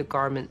a lot of the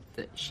garment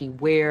that she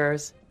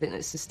wears. I think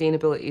that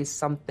sustainability is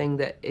something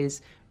that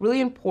is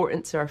really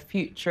important to our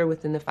future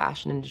within the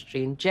fashion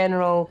industry in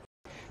general.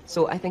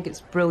 So I think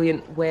it's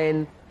brilliant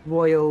when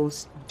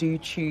royals do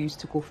choose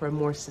to go for a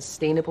more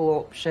sustainable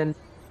option.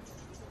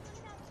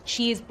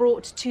 She has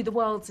brought to the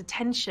world's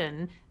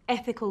attention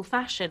ethical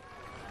fashion.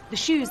 The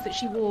shoes that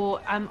she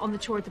wore on the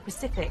tour of the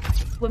Pacific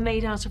were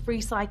made out of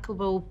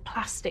recyclable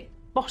plastic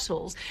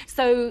bottles.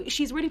 So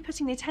she's really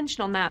putting the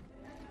attention on that.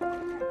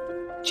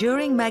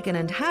 During Meghan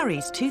and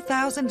Harry's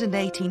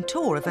 2018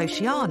 tour of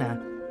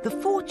Oceania, the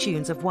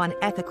fortunes of one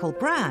ethical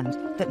brand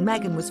that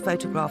Meghan was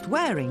photographed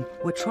wearing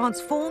were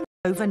transformed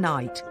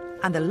overnight,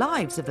 and the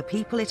lives of the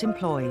people it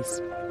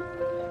employs.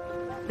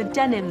 The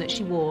denim that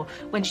she wore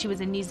when she was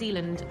in New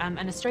Zealand and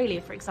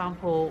Australia, for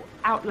example,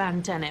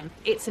 Outland Denim.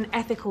 It's an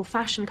ethical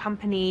fashion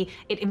company.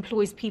 It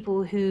employs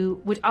people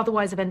who would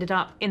otherwise have ended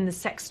up in the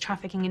sex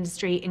trafficking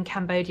industry in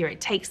Cambodia. It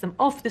takes them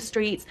off the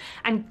streets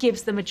and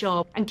gives them a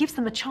job and gives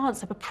them a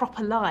chance of a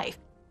proper life.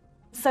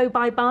 So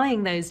by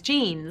buying those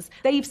jeans,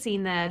 they've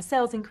seen their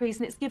sales increase,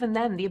 and it's given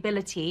them the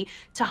ability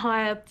to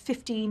hire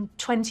 15,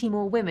 20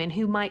 more women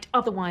who might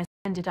otherwise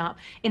have ended up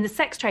in the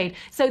sex trade.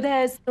 So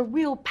there's a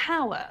real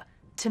power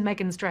to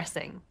Meghan's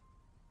dressing.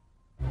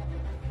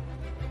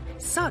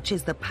 Such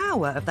is the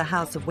power of the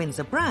House of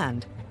Windsor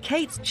brand,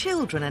 Kate's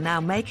children are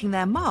now making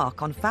their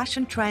mark on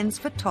fashion trends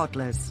for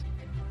toddlers.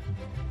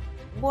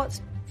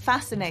 What's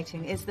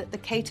fascinating is that the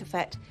Kate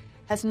effect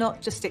has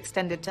not just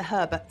extended to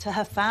her, but to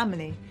her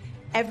family.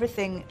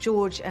 Everything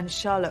George and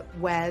Charlotte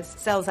wears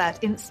sells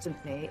out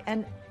instantly,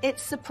 and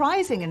it's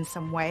surprising in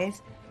some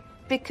ways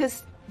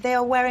because they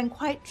are wearing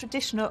quite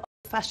traditional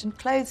old-fashioned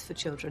clothes for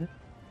children.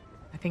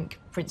 I think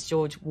Prince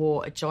George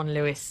wore a John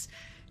Lewis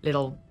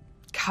little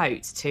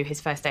coat to his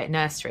first day at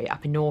nursery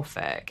up in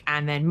Norfolk,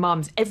 and then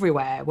mums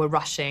everywhere were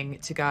rushing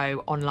to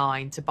go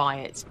online to buy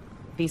it.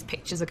 These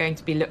pictures are going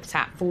to be looked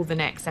at for the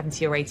next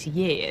 70 or 80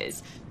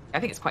 years. I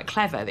think it's quite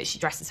clever that she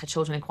dresses her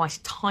children in quite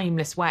a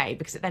timeless way,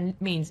 because it then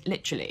means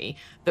literally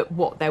that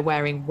what they're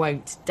wearing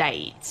won't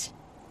date.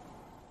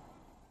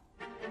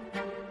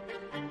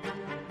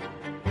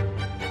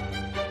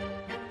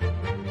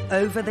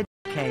 Over the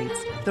decades,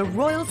 the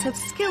royals have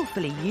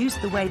skillfully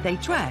used the way they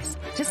dress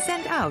to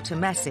send out a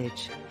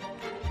message.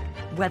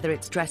 Whether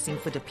it's dressing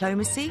for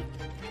diplomacy,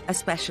 a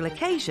special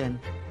occasion,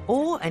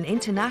 or an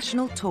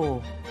international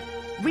tour,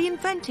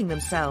 reinventing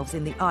themselves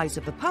in the eyes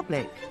of the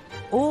public,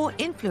 or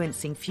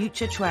influencing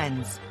future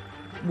trends,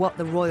 what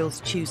the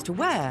royals choose to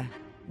wear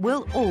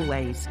will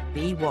always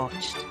be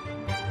watched.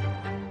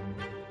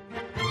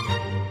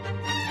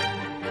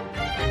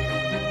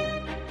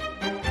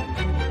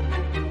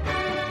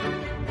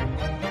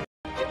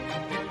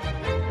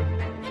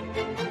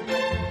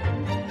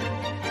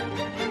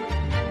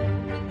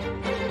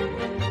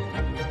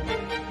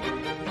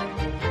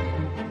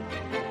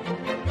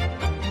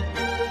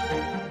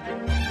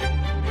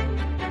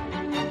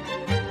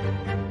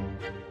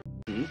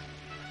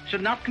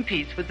 Should not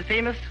compete with the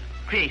famous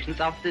creations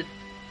of the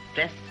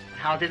dress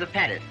houses of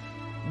Paris.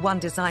 One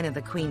designer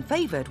the Queen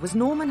favoured was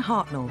Norman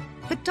Hartnell,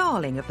 the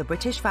darling of the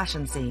British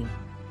fashion scene.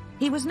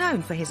 He was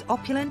known for his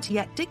opulent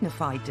yet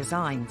dignified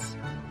designs.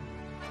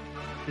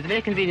 It's a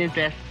very convenient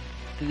dress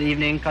for the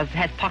evening because it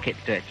has pockets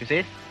to it, you see.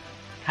 It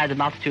has a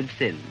multitude of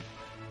sins.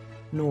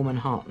 Norman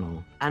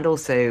Hartnell. And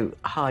also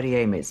Hardy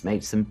Amies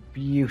made some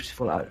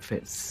beautiful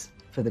outfits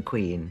for the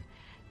Queen.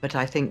 But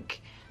I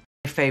think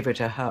my favourite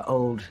are her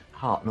old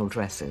Hartnell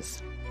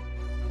dresses.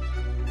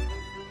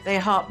 They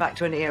hark back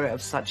to an era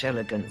of such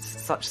elegance,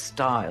 such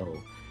style,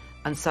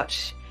 and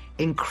such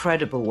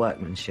incredible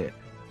workmanship.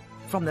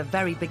 From the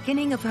very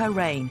beginning of her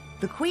reign,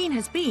 the Queen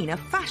has been a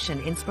fashion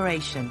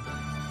inspiration.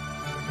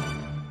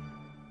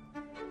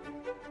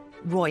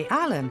 Roy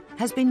Allen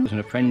has been... I was an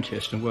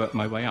apprentice and worked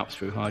my way up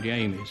through Hardy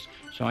Amies.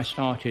 So I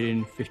started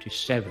in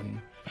 '57.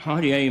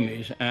 Hardy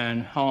Amies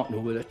and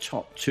Hartnell were the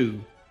top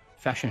two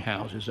fashion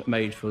houses that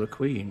made for the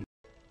Queen.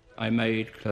 I made clothes